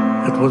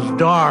 It was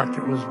dark,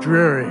 it was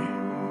dreary.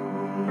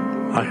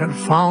 I had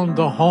found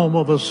the home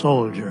of a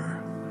soldier.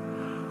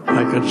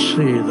 I could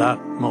see that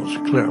most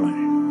clearly.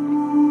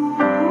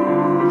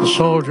 The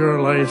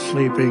soldier lay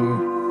sleeping,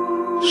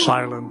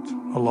 silent,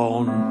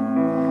 alone,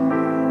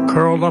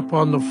 curled up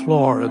on the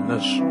floor in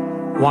this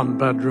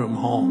one-bedroom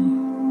home.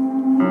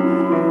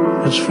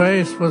 His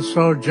face was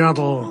so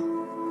gentle,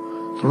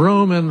 the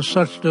room in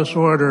such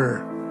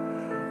disorder,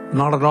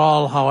 not at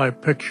all how I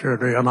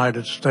pictured a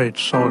United States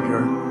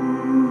soldier.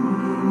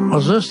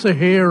 Was this the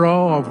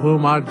hero of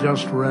whom I'd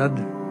just read,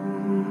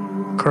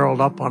 curled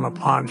up on a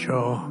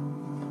poncho,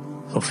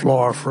 the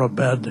floor for a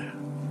bed?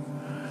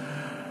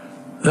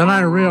 Then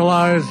I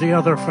realized the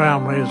other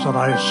families that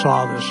I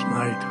saw this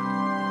night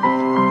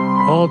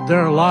owed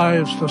their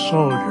lives to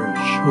soldiers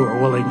who were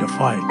willing to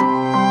fight.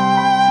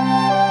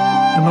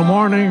 In the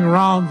morning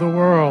round the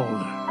world,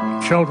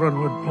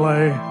 children would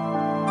play.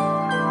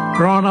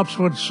 Grown-ups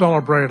would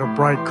celebrate a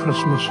bright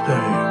Christmas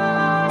day.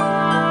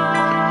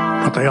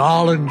 But they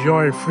all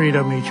enjoy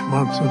freedom each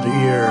month of the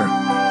year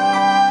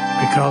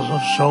because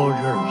of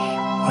soldiers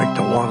like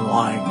the one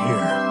lying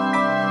here.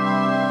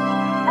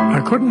 I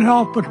couldn't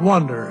help but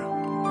wonder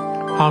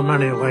how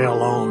many lay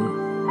alone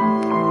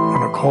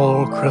on a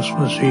cold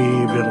Christmas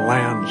Eve in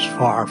lands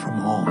far from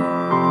home.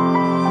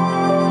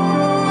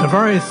 The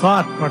very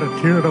thought brought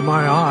a tear to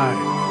my eye.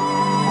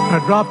 I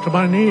dropped to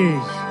my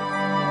knees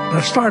and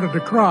I started to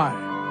cry.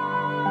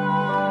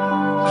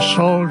 The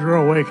soldier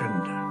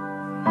awakened.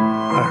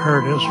 I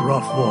heard his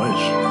rough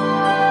voice.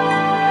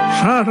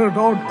 Santa,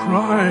 don't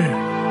cry.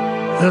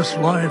 This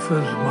life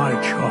is my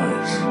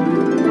choice.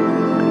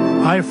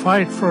 I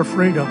fight for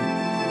freedom.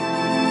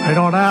 I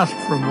don't ask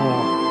for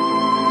more.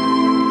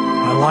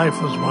 My life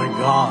is my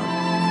God,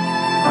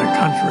 my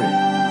country,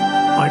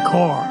 my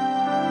core.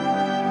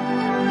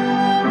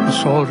 The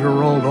soldier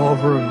rolled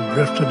over and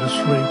drifted to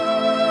sleep.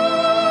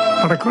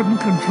 But I couldn't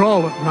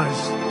control it, and I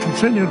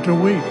continued to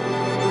weep.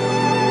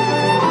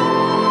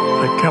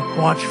 I kept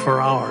watch for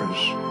hours,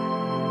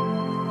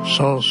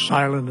 so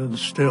silent and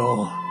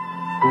still,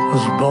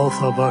 as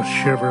both of us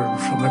shivered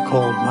from the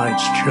cold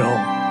night's chill.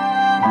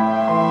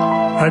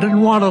 I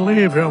didn't want to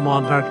leave him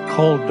on that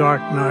cold,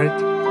 dark night,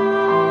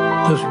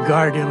 this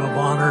guardian of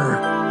honor,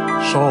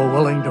 so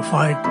willing to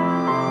fight.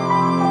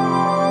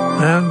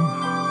 Then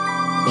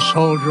the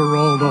soldier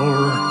rolled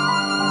over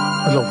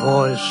with a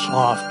voice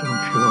soft and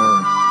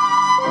pure.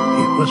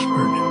 He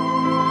whispered,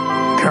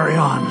 "Carry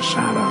on,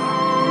 Santa.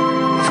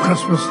 It's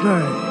Christmas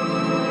Day.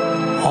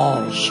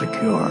 All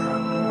secure."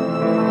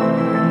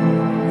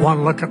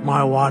 One look at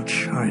my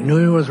watch, I knew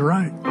he was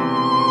right.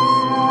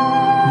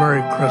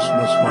 Merry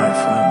Christmas, my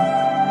friend.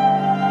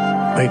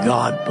 May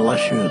God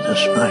bless you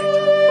this night.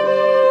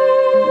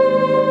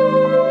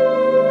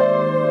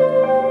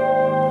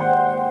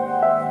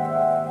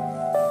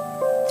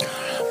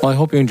 Well, I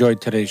hope you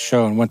enjoyed today's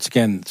show. And once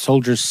again,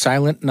 Soldier's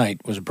Silent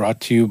Night was brought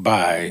to you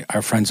by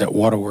our friends at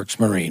Waterworks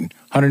Marine,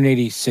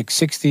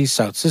 18660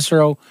 South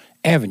Cicero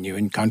Avenue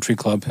in Country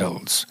Club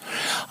Hills.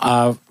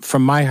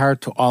 From my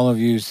heart to all of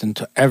you and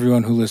to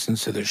everyone who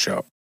listens to the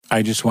show,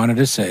 I just wanted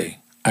to say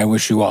I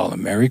wish you all a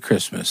Merry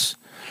Christmas,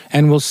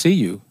 and we'll see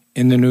you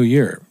in the new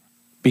year.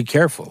 Be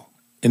careful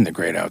in the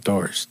great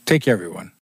outdoors. Take care, everyone.